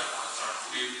ဒါကျွန်တော်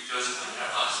ဒီပြောချင်တာ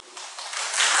ပါ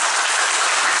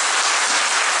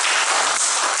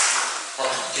ဟု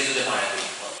တ်ကျေးဇူးတင်ပါတယ်ကို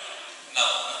ကြီးဟုတ်နော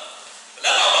က်လ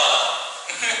က်ပါပါ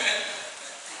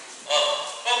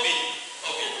ဟုတ်ပြီ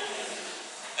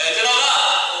ကျွန်တော်က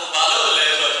ဘာလို့လဲ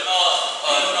ဆိုတော့ကျွ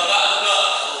န်တော်ကအ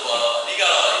ခုကအဓိက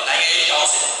တော့နိုင်ငံရေးကောင်း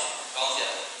စင်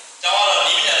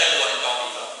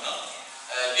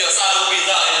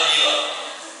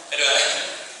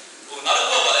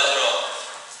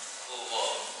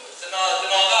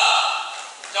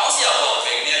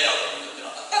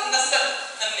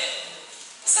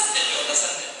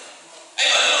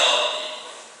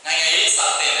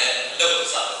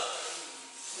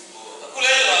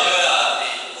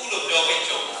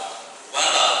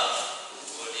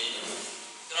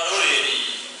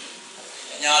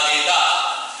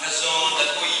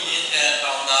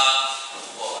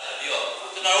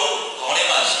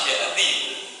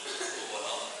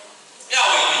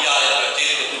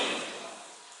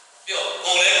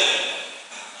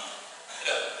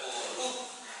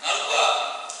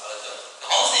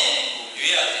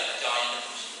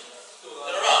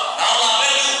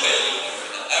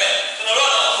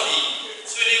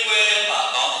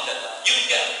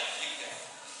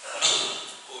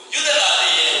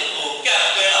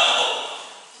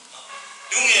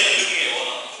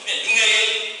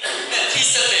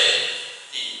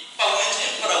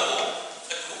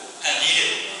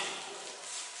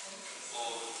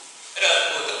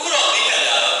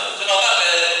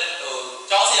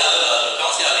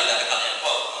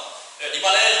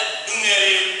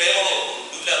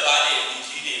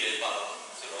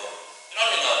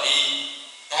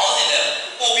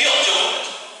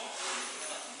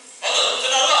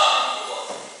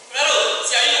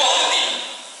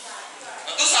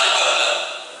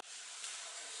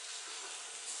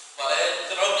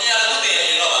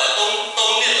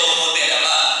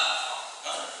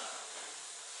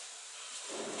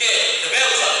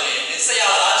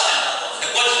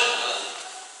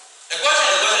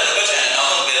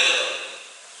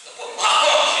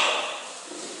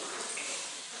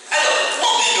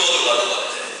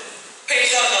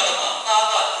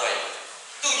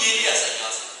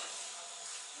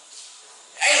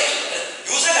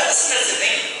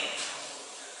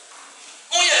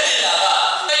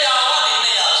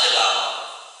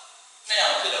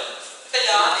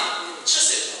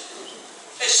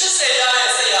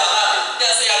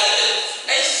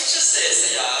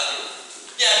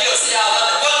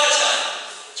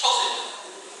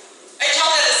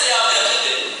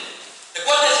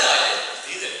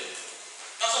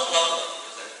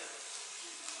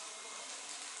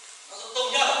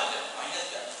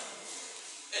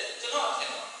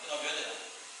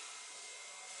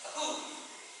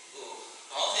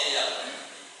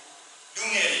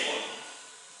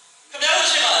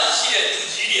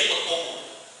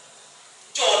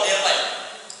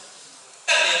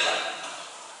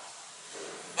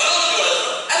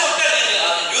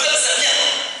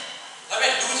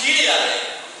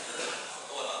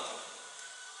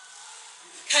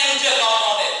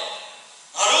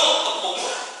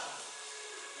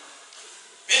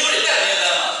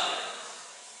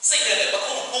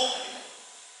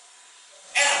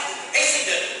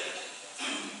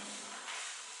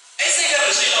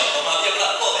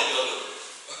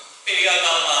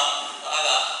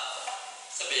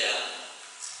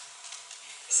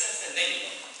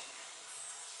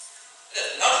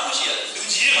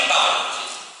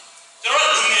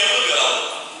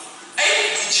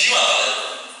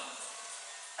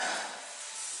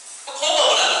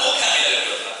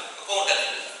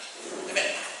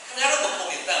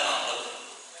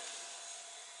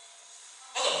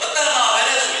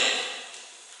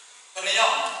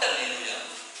တက်နေလို့ရ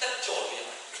တက်ကြော်လို့ရ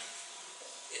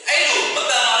အဲ့လိုမ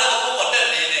တန်မာတဲ့ဘုံပေါ်တက်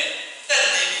နေနဲ့တက်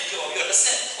နေပြီးကြော်ပြီးတော့တစ်ဆ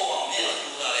င့်ပုံအောင်မြင်လို့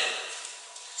ပြောတာလေ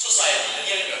society အ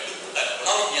ရင်ကလူ့တက်ဘယ်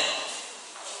လောက်မြင်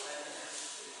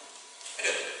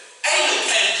အဲ့လို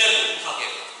ခံချက်ကိုထား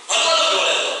ခဲ့ဘာလို့ပြော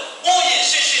လဲဆိုတော့ဘုံရင်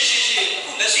ရှေ့အ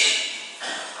ခုလက်ရှိ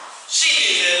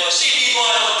နေတယ်ပေါ့ရှိပြီး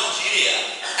သွားတော့လူကြီးတွေက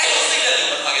အဲ့လိုစိတ်သက်တွေ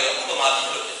မထားခဲ့တော့ဥပမာပြီး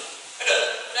လို့ဖြစ်အဲ့တော့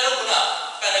ကျွန်တော်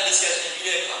က panel discussion ပြီး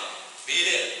တဲ့အခါဘေး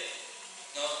တဲ့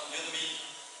နော်မြို့သမီး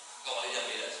ကောင်းလေးရ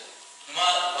ပေးတယ်ဆိုညီမ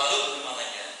ဘာလို့ညီမနို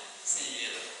င်ငံစီးရ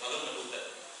တယ်ဘာလို့မလုပ်တဲ့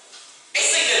အဲ့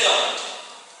စိတ်သက်ကြောင့်အဲ့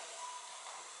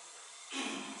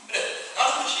နောက်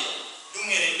တစ်ခုရှိလူ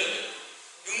ငယ်တွေအတွက်လည်း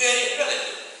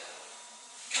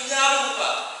ခင်ဗျားတို့က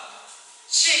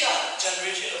ရှေ့က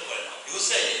generation လို့ခေါ်တယ်နော်မျိုးဆ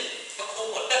က်ရဲ့ပခုံး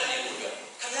ပေါ်တက်နေလို့ခ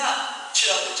င်ဗျားခြေ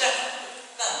တော်ကြက်တ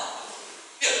န်ပါ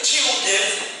ပြီးတော့ခြေကိုရဲ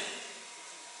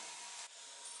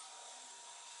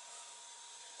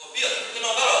ပြီးတော့ကျွန်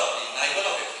တော်ကတော့ဒီနိုင်ဘက်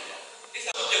တော့ပဲခင်ဗျာအိစ္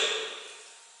ဆာမပြုတ်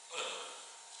ဟုတ်တယ်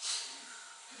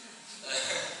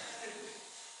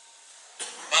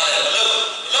ဘာလဲမလုပ်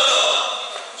တော့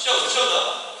ရှုပ်တော့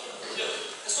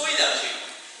အစိုးရတာရှိ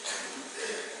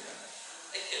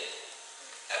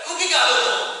အခုကိကတော့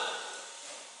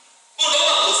ကိုလုံးဝ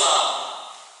ကိုစား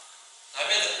ဒါပေ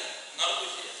မဲ့နောက်တစ်ခု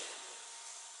ရှိတယ်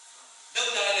လော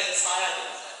က်တာလည်းစားရတယ်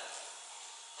စား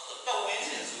ဟုတ်တော့ဝင်း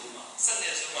ရှင်စုမှာစနေ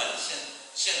စုမှာ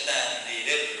ရှင်တန်နေ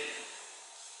တဲ့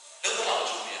လောက်တော့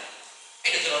ကျိုးပြ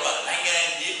အဲ့ဒါကျွန်တော်တို့ကနိုင်ငံ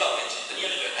ရေးပတ်ဝန်းကျင်တနည်း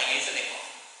အားဖြင့်နိုင်ငံရေးစနစ်ပေါ့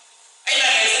အဲ့နို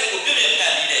င်ငံရေးစနစ်ကိုပြုပြင်ဖ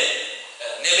န်တီးတဲ့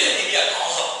နေပြည်တော်ပြည်ခေါ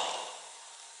င်းဆောင်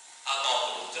အကောင့်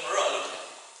ကိုကျွန်တော်တို့အလုပ်လုပ်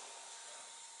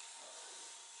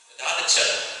ဒါတစ်ချက်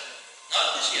နောက်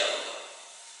တစ်ရှိရပါဘူး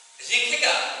အရင်ခေတ်က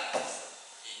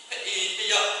တ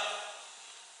ယောက်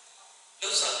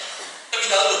လုံးစားတပိ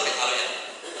သားလို့ထည့်ထားလို့ရတယ်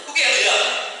ခုခေတ်ကလည်းရတယ်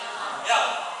မရ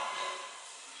ဘူး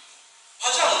ဘာ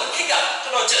ကြောင့်လဲခေတ်ကကျွ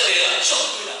န်တော်ချက်သေးတာရှုပ်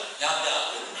သွေးတာညာပြ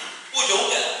ကိုယုံ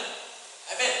တယ်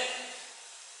အဲ့မဲ့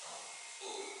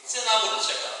စဉ်းစားဖို့တစ်ချ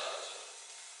က်က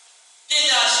ပ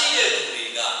ညာရှိတဲ့လူတွေ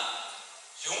က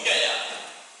ယုံကြရ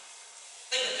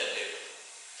သိမတက်တယ်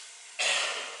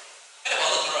အဲ့ဒါဘာ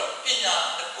လို့ကျွန်တော်ပညာ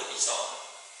တစ်ခုတည်ဆောက်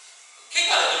ခေတ်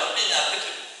ကလည်းကျွန်တော်ပညာဖြ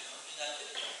စ်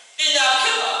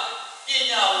မှာပ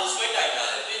ညာကိုဆွဲတိုက်တာ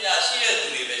လေပညာရှိတဲ့သူ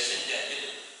တွေပဲရှင်းပြတ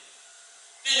ယ်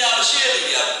ပညာမရှိတဲ့သူ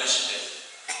တွေကမရှိတယ်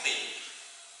သိ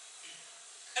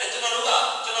အဲ့ဒါကျွန်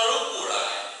တော်တို့ကိုယ်တို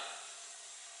င်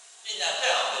ပညာတ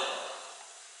က်အောင်လုပ်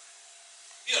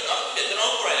ပြီးတော့နောက်ကျွန်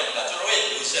တော်ကိုယ်တိုင်ကကျွန်တော်ရဲ့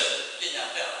မျိုးဆက်ပညာ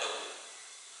တက်အောင်လုပ်အဲ့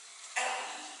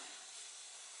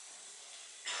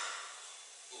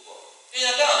ဒါပ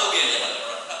ညာတက်အောင်လုပ်ပြီးရင်ကျွန်တော်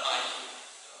တို့နှစ်ပိုင်း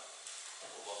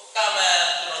တာမန်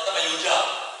ကျွန်တော်တမယိုးကြတော့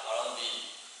ဒီ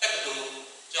တက္ကသိုလ်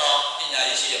ကျောင်းပညာ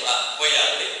ရေးရှိတယ်မှာဝယ်ရ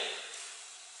တယ်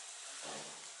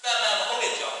တာမန်မဟုတ်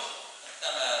တဲ့ကျောင်းတာ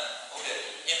မန်ဟုတ်တဲ့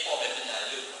informal ပညာ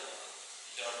ရေးလို့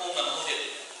ကျွန်တော်ပုံမှန်မဟုတ်တဲ့ကျွ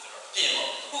န်တော်ပြင်ပေါ့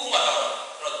အခုမှတော့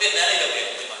ကျွန်တော်တင်တန်းလေးလုပ်ခဲ့တ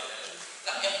ယ်ဒီမှာ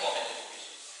ဒါ informal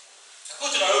အခု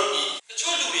ကျွန်တော်တို့ဒီတ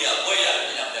ချို့လူတွေကဝယ်ရတယ်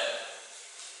ပညာတက်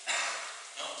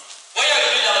နော်ဝယ်ရတ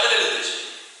ယ်ပညာမတက်တဲ့လူတွေရှိ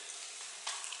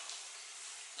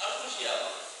နောက်တစ်ခုရှိရပါ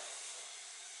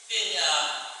ပညာ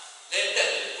လက်တက်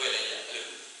တယ်ဝယ်လိုက်ရအဲ့လို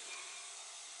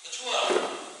တချို့က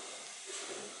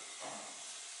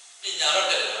ပညာတော့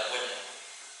တက်တယ်ဝယ်တယ်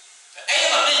အဲ့ဒီ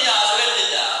မှာပညာဆိုတဲ့ပ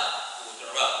ညာကိုကျွ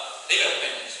န်တော်ကလေးပဲပြ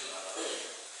န်နေဆိုတာ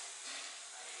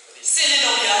ဒီစင်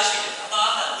တော်ရရှိတယ်အမှား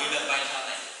အမှန်ဝေဖန်ပိုင်းခြား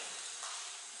နိုင်တယ်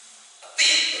အသိ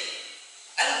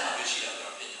အဲ့လိုမှမျိုးရှိတာကျွန်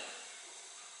တော်ပညာ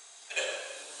အဲ့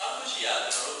ဒါနောက်တစ်ခုရှိရ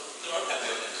ကျွန်တော်ထပ်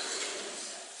ပြောတယ်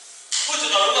ခုကျွ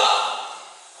န်တော်တို့က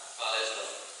ပါလဲဆိုတော့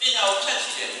ပညာကိုဖြန့်ချိ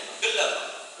တယ်လွတ်လပ်ပါ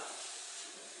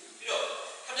ပြီးတော့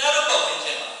ခင်ဗျားတို့ပေါ့နေခြ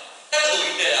င်းမှာတက်လို့ရ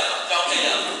တဲ့အခါကြောင်းတက်ရ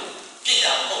မှာပ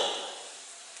ညာမဟုတ်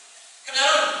ခင်ဗျား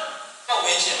တို့ပေါ့ဝ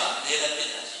င်ခြင်းမှာအရေးနဲ့ပ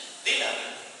ညာရှိလေ့လာတ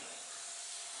ယ်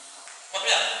ဘာ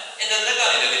ပြအင်တာနက်က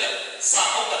နေလေ့လာစာ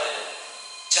အုပ်ကလည်း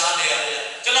ဂျာနယ်ကလည်း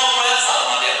ကျွန်တော်ခေါ်ရစာသ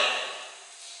မားတယ်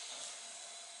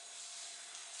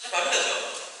ဘာဖြစ်လဲဆိုတော့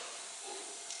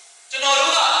ကျွန်တော်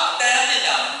တို့ကတန်းပ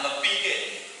ညာမပြီးခဲ့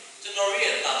ကျွန်တော်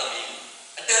ရဲ့သာသမီ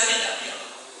အတန်းပညာပြီးအောင်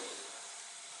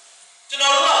ကျွန်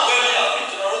တော်တို့ကဝဲမရဘူး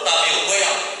ကျွန်တော်တို့တာမီးကိုဝဲရ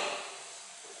အောင်နော်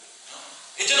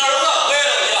ဒီကျွန်တော်တို့ကဝဲ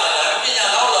တော့ရတယ်ဒါပညာ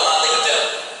တော့လာသိမတက်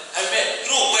ဒါပေမဲ့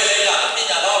သူတို့ဝဲလဲရတယ်ပ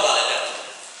ညာတော့လာတယ်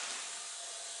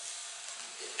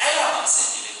အဲ့ဒါမှအဆင်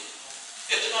ပြေတယ်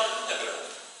ပြကျွန်တော်တို့တက်ပြော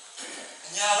အ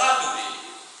ညာကလူတွေ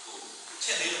ကိုချ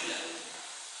က်သေးလို့ရတယ်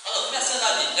အဲ့တော့ပြဿနာ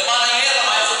ကြီးမြန်မာနိုင်ငံရဲ့သ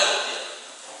မိုင်းစက်တက်ကိုပြ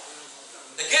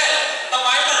တ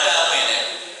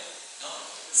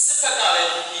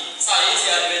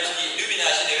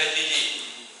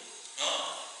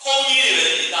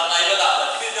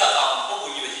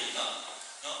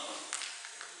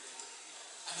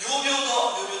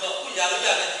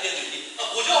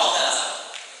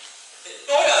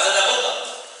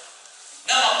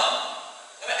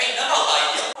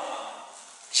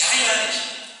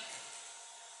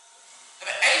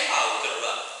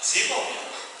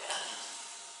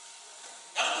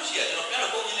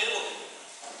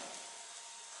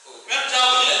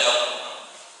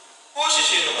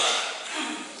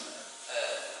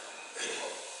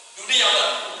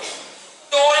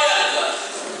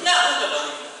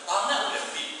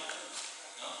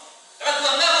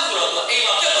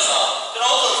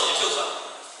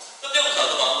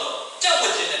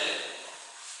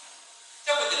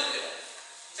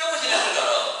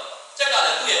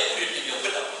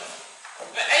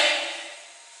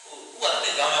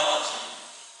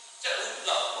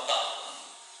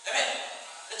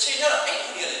ချိန်ကျတော့အဲ့ခု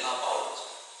တွေကလည်းငါပေါ့လို့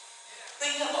သိ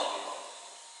ငတ်ပေါ့ပြီပေါ့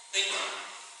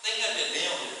သိငတ်တဲ့လင်း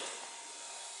ရောက်တယ်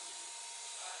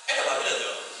အဲ့ဒါဘာဖြစ်လဲဆို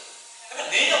တော့အဲ့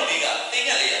လင်းရောက်လေးကသိင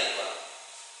တ်လေးရတယ်ကွာ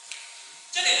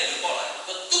ကြက်နေတဲ့လူပေါ့လာတ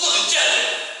ယ်သူကကြက်တယ်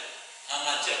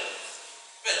ငါကြက်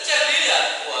ပဲကြက်လေးတွေက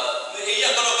ဟိုအေးရ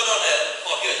ကတော့နဲ့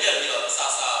ပေါ်ပြရက်ပြီးတော့စာ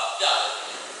ပြ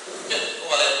တယ်ဟို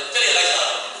ကလည်းကြက်ရလိုက်စား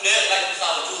တယ်သူလည်းလိုက်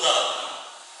စားလို့ကြိုးစားတယ်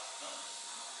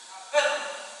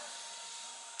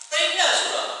သိငတ်ဆို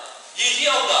တာရေကြီး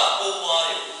အောက်ကပုံပွားတ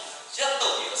ယ်ရက်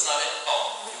တော့ပြီးစားတဲ့အောင်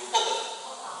ယူပုတ်တယ်ဟု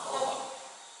တ်ပါ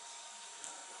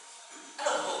အဲ့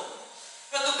တော့ဟုတ်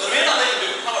ဘယ်သူဂရင်းလာတဲ့လူ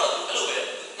ခါတော့အဲ့လိုပဲ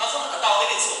နောက်ဆုံးအတောင်လေး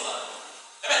တွေဆုံးသွားတယ်ဒါ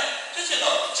ပေမဲ့ဖြစ်ချင်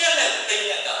တော့ကျက်နဲ့သိ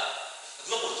ငတ်က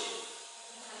သူ့ကိုကြည့်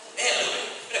အဲ့လိုပဲ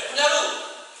အဲ့ခင်ဗျားတို့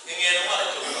ငယ်တုန်းကလ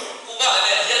ည်းကြုံတော့ကိုကလ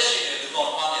ည်းအရက်ရှိနေလူကော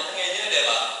င်မှားတယ်ငယ်ချင်းတွေ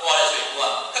ပါဟောရဲဆိုရင်ကို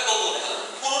ကခက်ကုတ်ကုတ်တယ်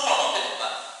ခိုးလို့ထောင်တော့ဖြစ်တယ်ပါ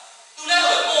သူလည်း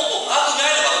ပဲပုံပုံငါသူ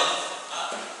များလည်းပါ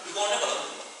လူကောင်နဲ့ပါလို့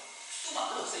သူ့မှာဘ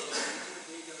လို့စိတ်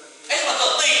အဲ့မှာ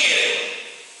တော့သိနေတယ်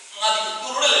ငါဒီသူ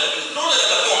တို့လည်းတွန်းလာ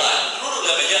သူတို့လ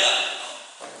ည်းပဲရက်လာ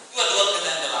သူကတော့တန်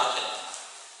တန်လာဖြစ်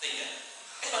သိနေ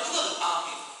အဲ့မှာသူကသူအား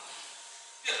ပြီး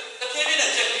တဖြည်းဖြည်း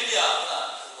နဲ့ချက်လေးတွေကဟုတ်လား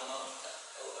ဟိုတော့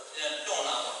တွန်း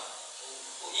လာတော့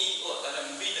ဟိုဒါလည်း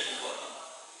မပြီးတယ်ပေါ့နော်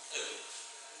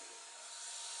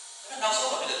အဲ့နောက်ဆုံး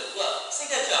ဘာဖြစ်လဲသူကစိတ်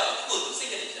သက်ကြဘူးသူ့ကိုသူစိတ်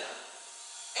သက်ကြ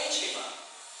အဲ့ချိန်မှာ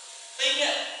သိနေ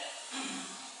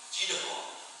ကြီးတော့သူ့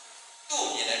ကို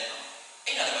မြင်လိုက်တော့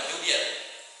အဲ့ဒါလည်းမရုပ်ပြက်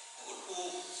ဟို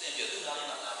စင်ပြသူ့သားလေး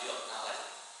မှာလာပြီးတော့နားလိုက်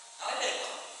တဲ့ကွာ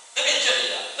တကယ်ချက်နေ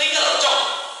တာသိနေတော့ကြောက်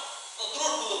သူ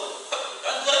တို့ကတော့ဒါသူ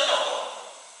လည်းကြောက်တော့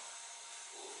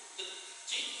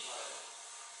ကြည့်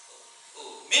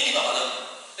မင်းဒီမှာမလုပ်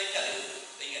သိနေတယ်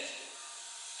သိနေတယ်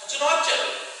ကျွန်တော်ချက်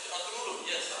ကျွန်တော်တို့လို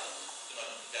ရက်စားကျွန်တော်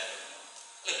ကြားတယ်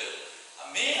အဲ့လိုအ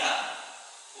မေက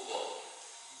ဟိုပေါ့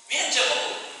မင်းချက်မဟု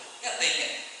တ်ညသိနေ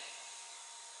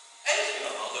အဲ့ဒီ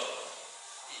တော့တော့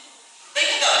သိ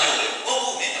နေတာမျိုးလေဘုံ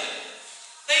ဘုံနေတာ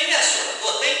သိနေဆို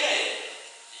တော့သိနေ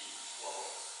ဟို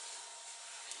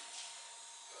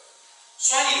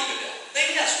စွမ်းရည်တွေပြသိ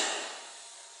နေဆို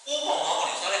ပိုးပေါင်း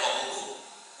တော့စားလိုက်အောင်မဟုတ်ဘူး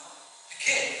နော်တက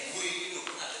ယ်ဝေးလို့ခ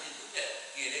ဏတည်းသူပြက်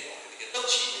ကြည့်တဲ့ကောင်တကယ်တော့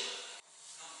ချီတယ်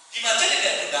ဒီမှာချက်နေ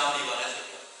တဲ့လူသားတွေပါလဲဆို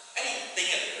တော့အဲ့ဒီသိ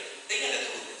နေတယ်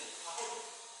သူ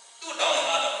သူ့တောင်း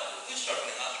လာတော့သူ့ချော်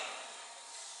နေတာပြည့်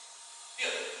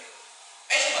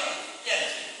အဲ့ဒီမှာပြန်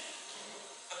ကြည့်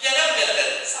ပြန်တော့ပြန်တယ်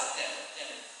စတယ်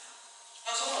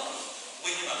နောက်ဆုံးတော့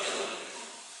ဝေးနေမှာပြန်တယ်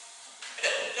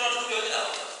အဲ့ဒါကျွန်တော်တို့ပြောနေတာ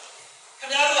ခင်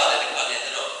ဗျားတို့ကလည်းဒီမှာပြန်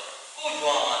တော့ကို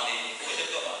ရွာမှာနေကိုတက်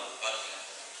တော့မှာပါတယ်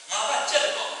ငါကချက်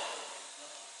တော့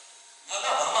ငါက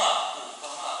ဘာမှ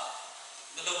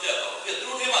မလုပ်ပြတော့ပြသူ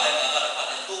တို့ထဲမှာလည်းငါကတခါ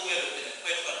တည်းသုံးခဲ့လို့ပြန်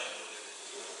ခွဲထွက်တယ်လို့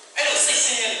အဲ့လိုစိတ်ဆ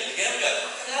င်းရဲတယ်တကယ်မပြောခင်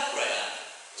ဗျားကိုယ်တိုင်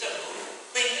ချက်လို့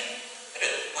သိတယ်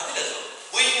အဲ့ဒါဘာဖြစ်လဲဆို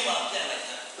ဝေးနေမှာပြန်လိုက်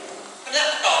တာခင်ဗျား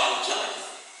အတောင်ကိုချက်လိုက်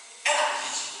အဲ့ဒါ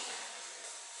ကြီးကြီး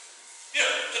ပြီး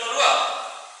တော့ကျွန်တော်တို့က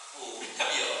ဟိုထပ်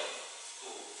ပြီးတော့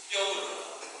ဟိုပြောလို့ခင်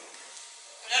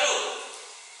ဗျားတို့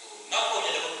ဟိုနောက်ပုံရ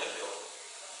တယ်ဘုရားပြော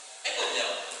အဲ့ပုံရ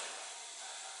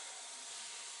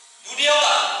လူတယောက်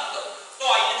က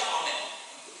တော်ရင်ချောင်းနေ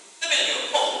တပည့်မျိုး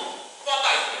ဟုတ်တော့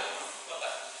တိုက်တယ်တော့တို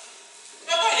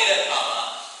က်နေတဲ့အခါမှာ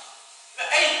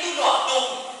အဲ့သူ့တော့တုံး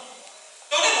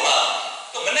တဲ့ကွာ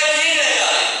သူမနဲ့ကြီးနေရ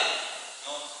တယ်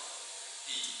နော်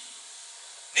ဒီ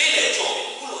နေ့လေကြော်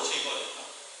ခုလိုချိန်ပေါ်တယ်နော်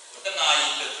တနာရီ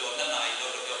ကြော်တနာရီ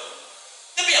တော့ကြော်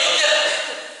တပည့်မပြတ်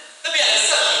တပည့်လည်း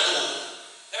ဆက်ပြီးသူဒါ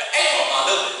ပေမဲ့အဲ့တော့မ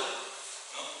လုပ်ဘူး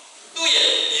နော်သူ့ရဲ့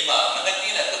ဒီမှာမနဲ့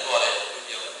ကြီးနဲ့တက်သွားတယ်လို့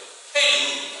ပြောတယ်အဲ့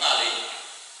လူနာလေး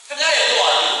ခင်ဗျားရဲ့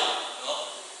တော့ယူနော်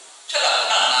ချက်တာခ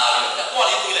ဏနာပြီးတော့ပွား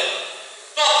လေးသွေးလိုက်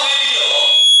တော့သွေးပြီးတော့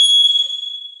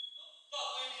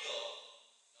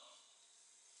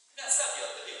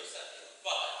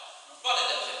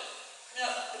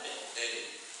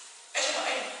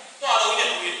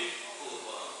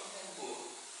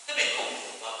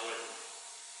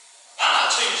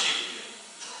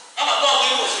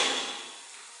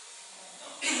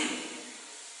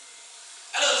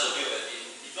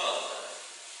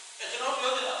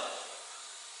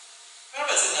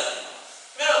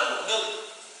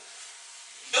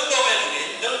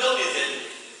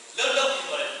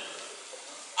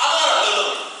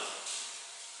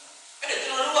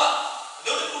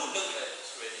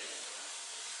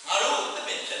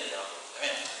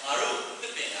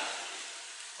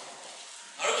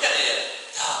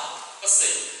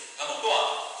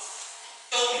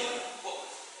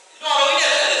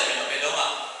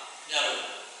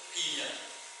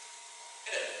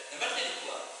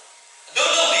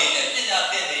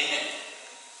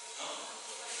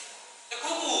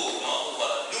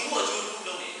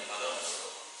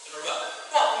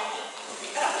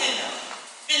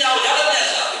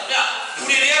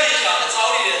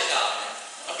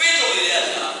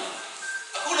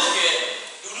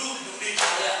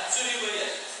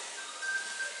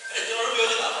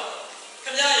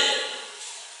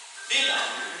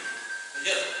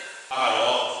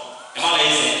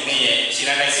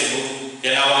တိုက်စစ်မှုရ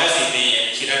န်တော် SCP ရဲ့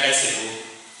ခြေတက်တိုက်စစ်မှု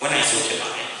ဝန်နိုင်ဆိုဖြစ်ပါ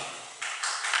တယ်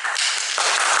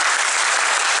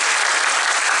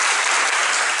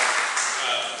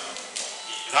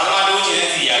သာသနာတိုးခြင်း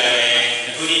စီရတယ်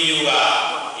အခုဒီမျိုးက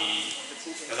ဒီ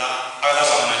ကစားအားသာ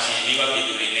ပါမှရှင်မိဘပြည်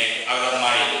သူတွေနဲ့အားသာသ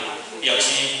မားတွေကိုတယောက်ချ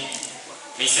င်း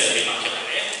မိတ်ဆက်ပေးမှဖြစ်ပါ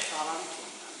တယ်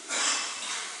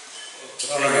ကျွန်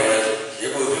တော်တို့လည်းရေ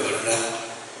ဖို့ပြောတယ်နော်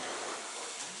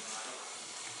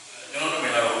ကျွန်တော်တို့လ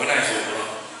ည်းဝန်နိုင်ဆိုတော့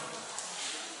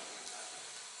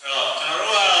ကျွန်တော်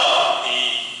တို့ကတော့ဒီ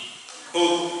ခု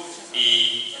ဒီ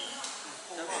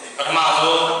ပထမ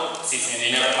ဆုံးစီစဉ်နေ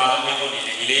တဲ့ပထမဆုံးမျိုးအနေ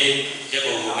နဲ့ဒီလေးရက်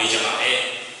ကိုမေးချင်ပါတယ်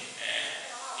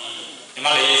ဒီညီမ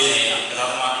လေးရေးစဉ်ကစား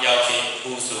သမားတယောက်ချင်း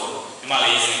ခုဆိုညီမ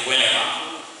လေးရေးစဉ်ကွင်းလည်မှာ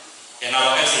ရန်တော်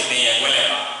FC တင်ရဲ့ကွင်းလည်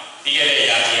မှာပြီးခဲ့တဲ့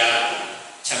ရာသီက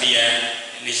ချန်ပီယံ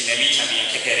National League ချန်ပီယံ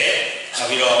ဖြစ်ခဲ့တယ်နောက်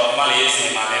ပြီးတော့ညီမလေးရေးစ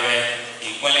ဉ်မှာလည်းပဲဒီ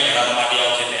ကွင်းလည်ကစားသမားတယော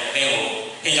က်ဖြစ်တဲ့အသင်းကို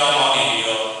ထင်ကြောင်းပေါင်းနေပြီး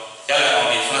တော့ရလက်ပေါင်း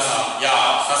တွေဆွမ်းဆောင်ရ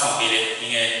အောင်ဆွမ်းဆောင်ပေးတဲ့ဒီ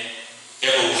ငယ်ရ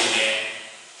က်ကိုနေနဲ့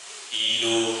ဒီ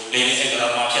လိုလိမ့်နေစက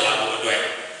စားသမားဖြစ်လာဖို့အတွက်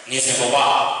နေစဉ်ဘဝ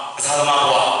ကစားသမားဘ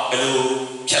ဝဘယ်လို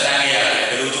ဖြတ်တန်းခဲ့ရတယ်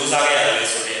ဘယ်လိုကြိုးစားခဲ့ရတယ်လဲ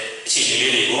ဆိုတဲ့အခြေအနေ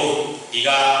လေးတွေကိုဒီက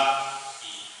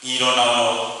ညီတော်တော်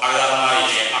အားကစားသမားတွေ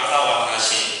နဲ့အားကစားဝါသနာ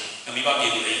ရှင်မိဘပြ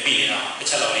ည်သူတွေပြည်နေတာတစ်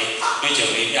ချက်လောက်လေးတွေ့ကြုံ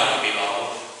လေးမျှဝေပေးပါဦး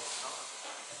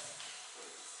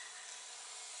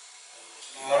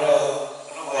ကျွန်တော်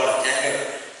တို့ပြန်ခဲ့တယ်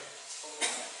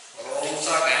ဘလုံး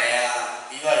စားကြရ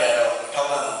ပြီးပါရတော့ထောက်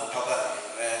ပံ့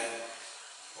တယ်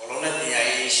ဘလုံးနဲ့တရား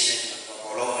ရေးရှိတယ်ဘ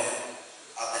လုံးနဲ့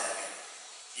အပ်တယ်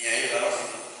တရားရေးကတော့စိတ်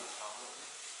တော့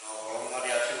ဘလုံးကတ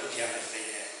ရားဖြစ်လို့တရားနဲ့စိတ်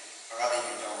နဲ့အကားတိုင်း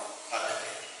ကြောင်းဖတ်တယ်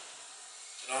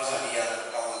ကျွန်တော်စာရီကတော့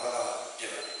ကောင်းတော့ပြ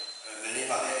တယ်မနေ့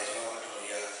ကလည်းကျွန်တော်တို့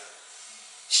ရ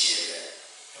ရှိရတယ်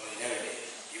တော်နေတယ်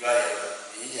ဒီပါရတော့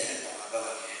ဒီကျန်တော့အပ်တ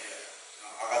ယ်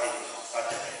အကားတိုင်းကြောင်းဖတ်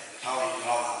တယ်ထောင်းနေ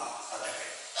တော့ဖတ်တ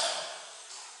ယ်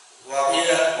ဝါ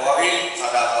ပြီးစာ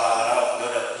တာပါတော့ပြော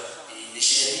တော့ဒီနေ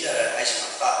ရှိရတဲ့အဲ့ချိန်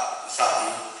မှာစာ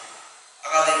ပြီးအ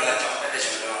ကားတိုင်းကကြောင်းတဲ့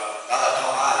ချိန်တော့ဒါတော့ထော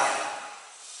င်းအားရတယ်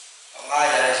ထောင်းအား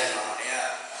ရတဲ့ချိန်မှာတ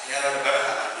ရားတော့ဘက်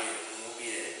ခါပြီးမူ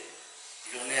ပြီးတယ်ဒီ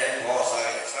လိုနဲ့ဘောစားရ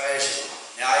ချိန်မှာ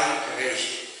အများကြီးခက်ခဲ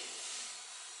ရှိ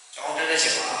ကြောင်းတဲ့ချိ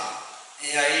န်မှာတ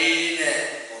ရားရေးနဲ့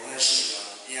ပုံနဲ့ရှိတော့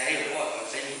တရားရေးဘောက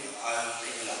စိတ်ကြီးအားသိ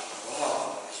လာဘောမှာ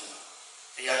ရှိမှာ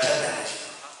တရားချက်တဲ့ချိန်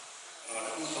မှာ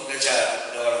အခုဆုံးဖြတ်ချက်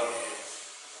တော့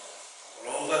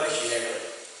လုံးဝပဲရှိနေတယ်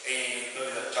အိမ်ပြော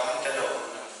ပြီးတော့ကြောင်းတက်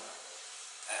တော့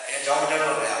ကြောင်းတက်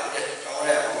တော့လည်းကြောင်းလ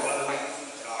ည်းဘုံလုံးပဲ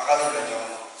ကျွန်တော်အကားတိုင်းကြောင်း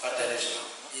ဖတ်တဲ့ချိန်မှာ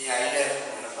ပညာရေးနဲ့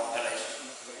ဘုံနဲ့ပေါင်းတက်လိုက်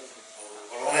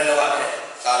ဘုံလုံးလည်းလောက်ရတယ်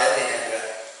စားလည်းတင်တဲ့အတွက်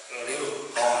တော်လေးကို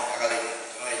ပေါင်းအကားတိုင်းကျွန်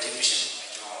တော်ရဲ့ကျေးဇူးရှင်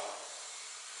ကျွန်တော်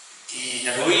ဒီန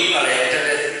ဘိုးကြီးမှလည်းတက်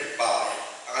တဲ့ပါတယ်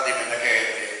အကားတိုင်းမှာတက်ခဲ့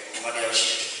တယ်ဘုံမတရားရှိ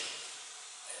တယ်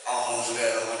အောင်ဆိုတဲ့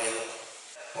တော့မတရား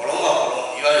ဘောလုံး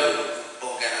ဒီဘက်ကို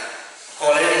ပုံကန်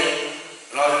ခေါ်လေး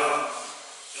တော့လုံး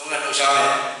ဝလှူရှားတယ်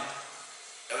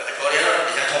ဒါပေမဲ့အခေါ်လေးတော့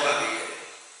တရားထောက်ပံ့ပြီး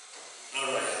လို့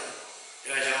တော့ရတယ်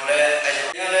ကျွန်တော်လည်းအဲ့ဒီ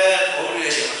ပြန်လဲဘုံ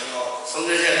လေးရှင်ကျွန်တော်ဆုံး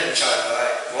ဖြတ်ချက်လှူရှားတ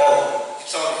ယ်ဘော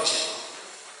စောင့်နေချင်း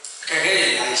ခက်ခဲနေ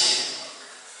နိုင်ရှိ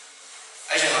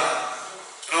အဲ့ဒီမှာ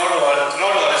ကျွန်တော်တို့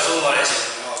လည်းဆုံးပါတယ်ရှင်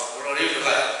ကျွန်တော်ဘလိုလေးလုပ်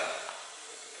ခဲ့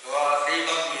တော့ဒီဘ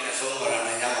က်ပြီးနေဆုံးပါတယ်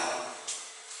ညမှာ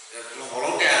ဘော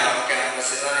လုံးကန်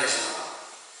စဉ်းစားနေရှင်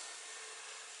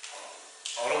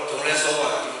အော်လို့တုံးလဲဆုံးပါ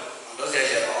တယ်လို့ဆက်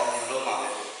ချက်အောင်မြင်လို့မှာပဲ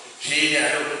ဖြေးနေ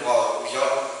လို့ဘောရော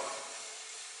က်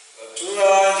ကျူ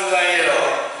လာရတော့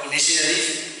ဒီစီရီ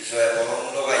ဆိုရဘော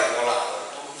လုံးတော့ကပေါ်လာ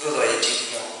သို့တော်ရေးကြည့်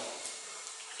တော့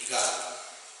ဒီက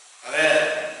အဲ့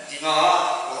ဒီမှာ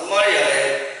ဘုံမရရတယ်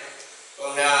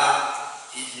တော့များ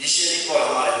ဒီစီရီပေါ်လာ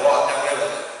မှာဘောအတောင်းလဲပါ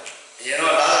တယ်အရင်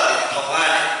တော့လာတာထောင်ပန်း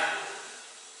တယ်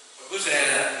အခုဆိုရင်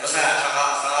ပစံ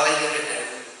စားလေးဖြစ်တယ်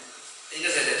အင်းက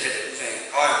ဆက်တဲ့ဖြစ်တယ်ဥစဉ်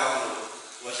ကောင်းလို့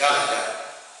ဝရှားလိုက်တယ်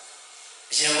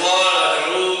အရှင်ဘော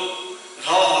တို့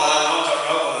ထောင်းမှာ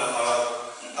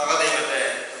အကားတိုင်းတဲ့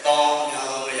တောင်းများ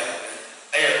လို့ရရတယ်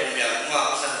အဲ့ရပုံများဥမာ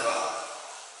ပစံက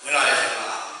ဝင်လာတဲ့ချိန်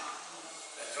မှာ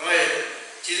ကျွန်တော်ရဲ့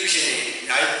ကျေးဇူးရှင်တွေအ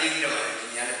များကြီးပြီးတော့ဒီ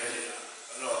ညနေပြောနေတာ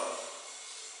အဲ့တော့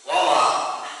ဝါမှာ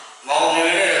မောင်နေ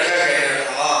တဲ့ခက်ခဲတဲ့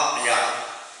ဘာမှမရ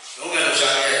လုံးဝလှ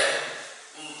ရှားခဲ့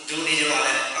ဒူဒီမှာလ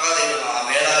ည်းအကားတိုင်းမှာအ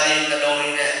မဲသားလေးတလုံး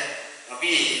လေးနဲ့မ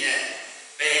ပြီးရင်နဲ့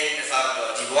ပဲစားပြီး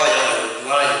တော့ဒီဘဝရောက်လို့ဒီ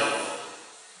မှာလည်း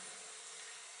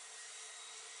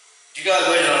ဒီက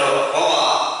ကွယ်တော့ဘောမှာ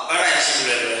ပန်းနိုင်ရှိ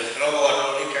လို့လည်းကျွန်တော်ဘော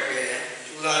တော်လေးခက်ခဲ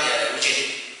ကျူးစားနေရတယ်ဦးချင်း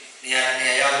နေရာ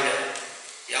ရောက်လို့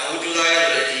ရအောင်ကျူးစားရ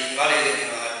တယ်ဒီဘာလေးတွေ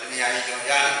မှာနေရာကြီးကျွန်တော်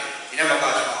ရတယ်ဒီနေ့မှပါ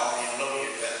ကျွန်တော်အောင်မြင်လုပ်ရ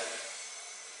တဲ့အတွက်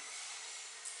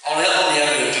အောင်လည်းအောင်ရ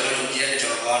တယ်ကျွန်တော်ယူကြည့်ရတဲ့ကျွ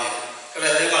န်တော်ကောင်းတယ်ခက်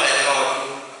တဲ့မှာလည်းကျွန်တော်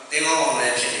တင်းကောင်းအောင်လ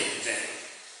ည်းဖြစ်နေတယ်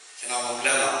ကျွန်တော်ဘုံလ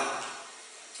က်မှာ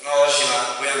ကျွန်တော်ရှိမှ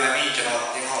ကိုရမှပြီးကျွန်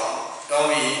တော်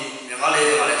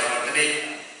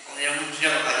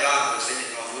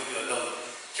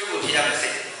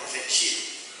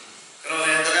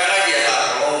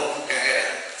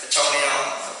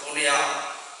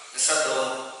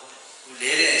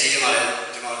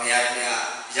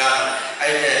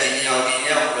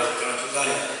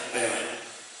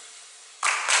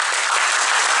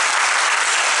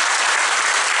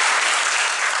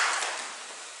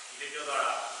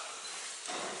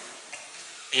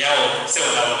စိတ်ဝ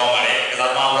င်စားဖို့ကောင်းပါတယ်ကစား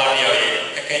သမားဘွားတယောက်ရဲ့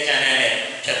အခက်အခဲနဲ့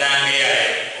ဖြတ်သန်းခဲ့ရတဲ့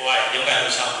ဟိုကရုန်းကန်လှူ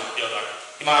ရှားမှုပြောသွားတယ်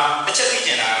ဒီမှာတစ်ချက်သိချ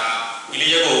င်တာကဒီ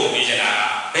လေးရက်ကိုမေးချင်တာက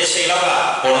ဘယ်ချိန်လောက်က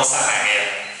ဘောလုံးစနိုင်ခဲ့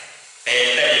တယ်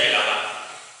တဲ့ရည်လောက်က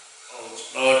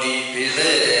တော့ဒီဘေးသ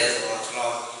က်ရဲဆိုတော့ကျွန်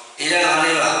တော်ဒီရအား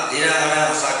လေးပါဒီရအား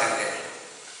လေးစကန်ခဲ့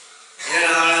ဒီရ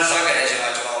အားလေးစကန်တဲ့အချိန်မှာ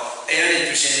ကျွန်တော်အဲ့ရည်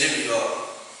ကျူရှင်လုပ်ပြီးတော့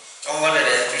ကျောင်းဝတ်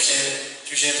တဲ့ကျူရှ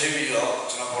င်ထွေးပြီးတော့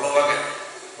ကျွန်တော်ဘောလုံးဝတ်ခဲ့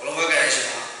တဲ့အချိန်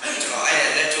မှာကျွန်တော်အဲ့ရ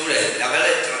လက်ကျိုးတယ်ဒါပဲ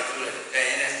လေကျွန်တော်ကျိုးတယ်အဲ့ရ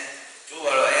င်းနဲ့ကျိုး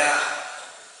တော့အဲ့ရ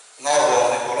ငေါ့ဘော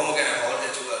ဘောလုံးဝတ်ခဲ့တဲ့ဘောလ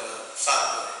က်ကျိုးတော့စ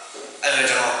အဲ့လို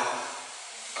ကျွန်တော်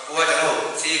အကူကကျွန်တော်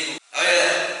စီးအဲ့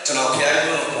ကျွန်တော်ဖျား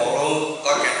ပြီးတော့ဘောလုံးဝ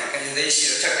တ်ခဲ့ကနေသိရှိ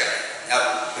တော့ချက်ခဲ့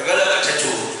ဘယ်ဘက်လည်းချက်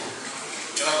ချိုး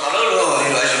ကျွန်တော်ဘာလို့လို့မ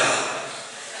လို့အဲ့ကျွန်တော်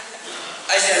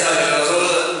အဲ့ဆက်စားကျွန်တော်ဆို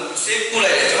စေးပူ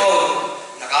လိုက်တယ်ကျွန်တော်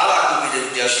ငကားလာကူပြီး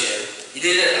တယောက်ရှိတယ်ဒီ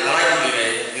လေးနဲ့ငါလိုက်ကူပြီးပဲ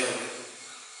မျိုး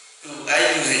သူအဲ့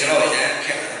ဒီစီကျွန်တော်ရန်ခ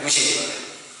က်ကူရှင်နေတယ်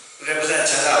သူလည်းပတ်သက်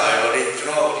ချမ်းသာပါတော့လေကျွန်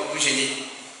တော်ဒီကူရှင်ကြီး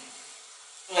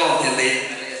ဟောပြန်သေး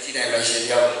တယ်စီတိုင်းပဲရှင်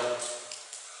ရောက်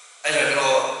အဲ့တော့ကျွန်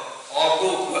တော်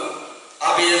ကို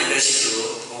အားပေးရတဲ့ရှိ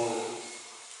လို့ဟို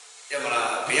ရမလား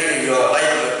ဘေးကနေပြီးတော့လိုက်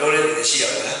ပြီးပြောတဲ့လူရှိရ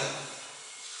ပါလား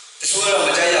တချို့တော့မ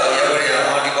ကြိုက်ရဘူးရောက်ရ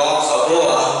အောင်ဒီကောင်စောတော့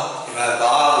ဒီမှာ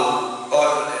ဘာလို့တော့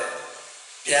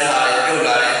ပြန်လာတယ်ပြုတ်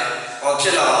လာတယ်ဟောဖြ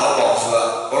စ်လာအောင်ပေါ့ဆိုတာ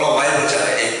ဘောလုံးဝိုင်းလို့ကြားတ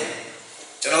ယ်အိမ်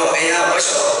ကျွန်တော်အိမ်ကဝက်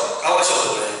ရှော့ကားဝက်ရှော့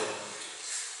ဆိုတယ်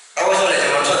ကားဝက်ရှော့လည်းကျွ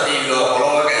န်တော်ထွက်ပြီးတော့ဘော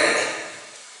လုံးဝက်ခဲ့တယ်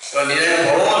ဆိုတော့ဒီထဲ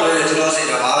ဘောလုံးဝက်လို့ကျွန်တော်စိတ်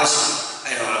တော့အားရှိ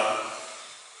အဲ့တော့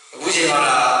အခုချိန်မှာ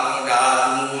ဒါ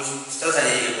စက်ဆိုင်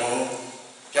ဘောလုံး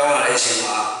ပြောင်းလာတဲ့အချိန်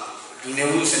မှာလူနေ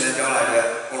မှုစနစ်ပြောင်းလာတဲ့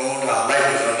ဘောလုံးကလိုက်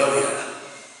ပြီးကျွန်တော်လုပ်နေတာ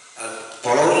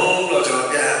ဘောလုံးတော့ကျွန်တော်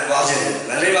ပြန်သွားခြင်း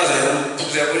မလေးပါဆိုရင်သူ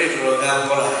စပွေးတွေတော်တော်များ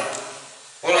ပေါ်လာတ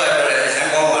ယ်ရန်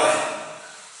ကောင်းပါလေ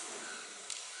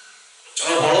ကျွ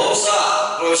န်တော်ဘောလုံးစ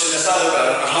ပရိုရှင်စလုပ်တာ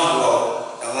တော့အထောက်တော့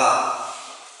ဒါမှ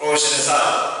ပရိုရှင်စ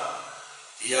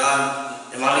ဒီဟာ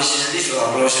မြန်မာလူရှင်တိဆိုတာ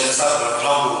ပရိုရှင်စတော့အ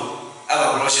ထောက်ဘူးအဲ့ဒါ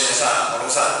ပရိုရှင်စဘော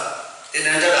လုံးစတင်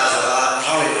နေကြတာဆိုတာအ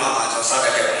ထောက်တွေတော့မှကျွန်တော်စတ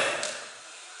က်ခဲ့ပါတယ်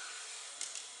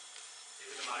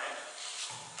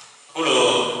အခုလို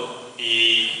ဒီ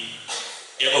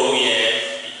ရေပုံရဲ့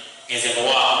ငယ်စဉ်ဘဝ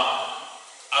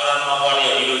အာရမဘဝ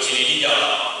ရဲ့ဒီလိုခြေနေတိကျ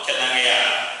တော့ဖြတ်တန်းခဲ့ရ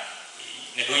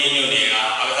ဒီငွေရင်းညွန့်တွေက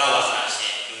အာကစားဝါစာရှ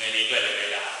င်လူငယ်တွေအတွက်လည်းပဲ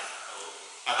ဒါဟို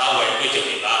အသားဝယ်တွေ့ကြုံ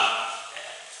နေပါ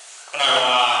ခဏတော့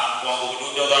ဝန်ကို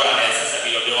တို့ပြောသွားတာနဲ့ဆက်ဆက်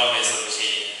ပြီးတော့ပြောရမယ်ဆိုလို့ရှိ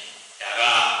ရင်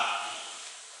ဒါ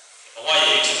ကဘဝ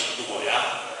ရဲ့အခြေအနေတူပေါ့ဗျာ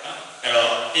နော်အဲ့တော့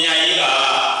ပညာရေးက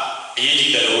အရေး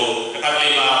ကြီးတယ်လို့အခါ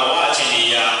လေးမှာဘဝအခြေအနေ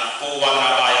အရကိုဝါနာ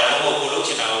ပါရတော့ကိုလုပ်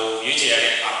ချင်တာကိုရွေးချယ်ရ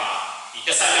တဲ့အခါမှာဒီတ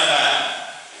ဆန်းက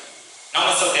နောက်မ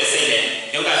ဆုတ်တဲ့စိတ်နဲ့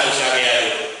ရုပ်ကလှူရှားခဲ့ရ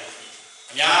လို့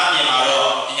အများ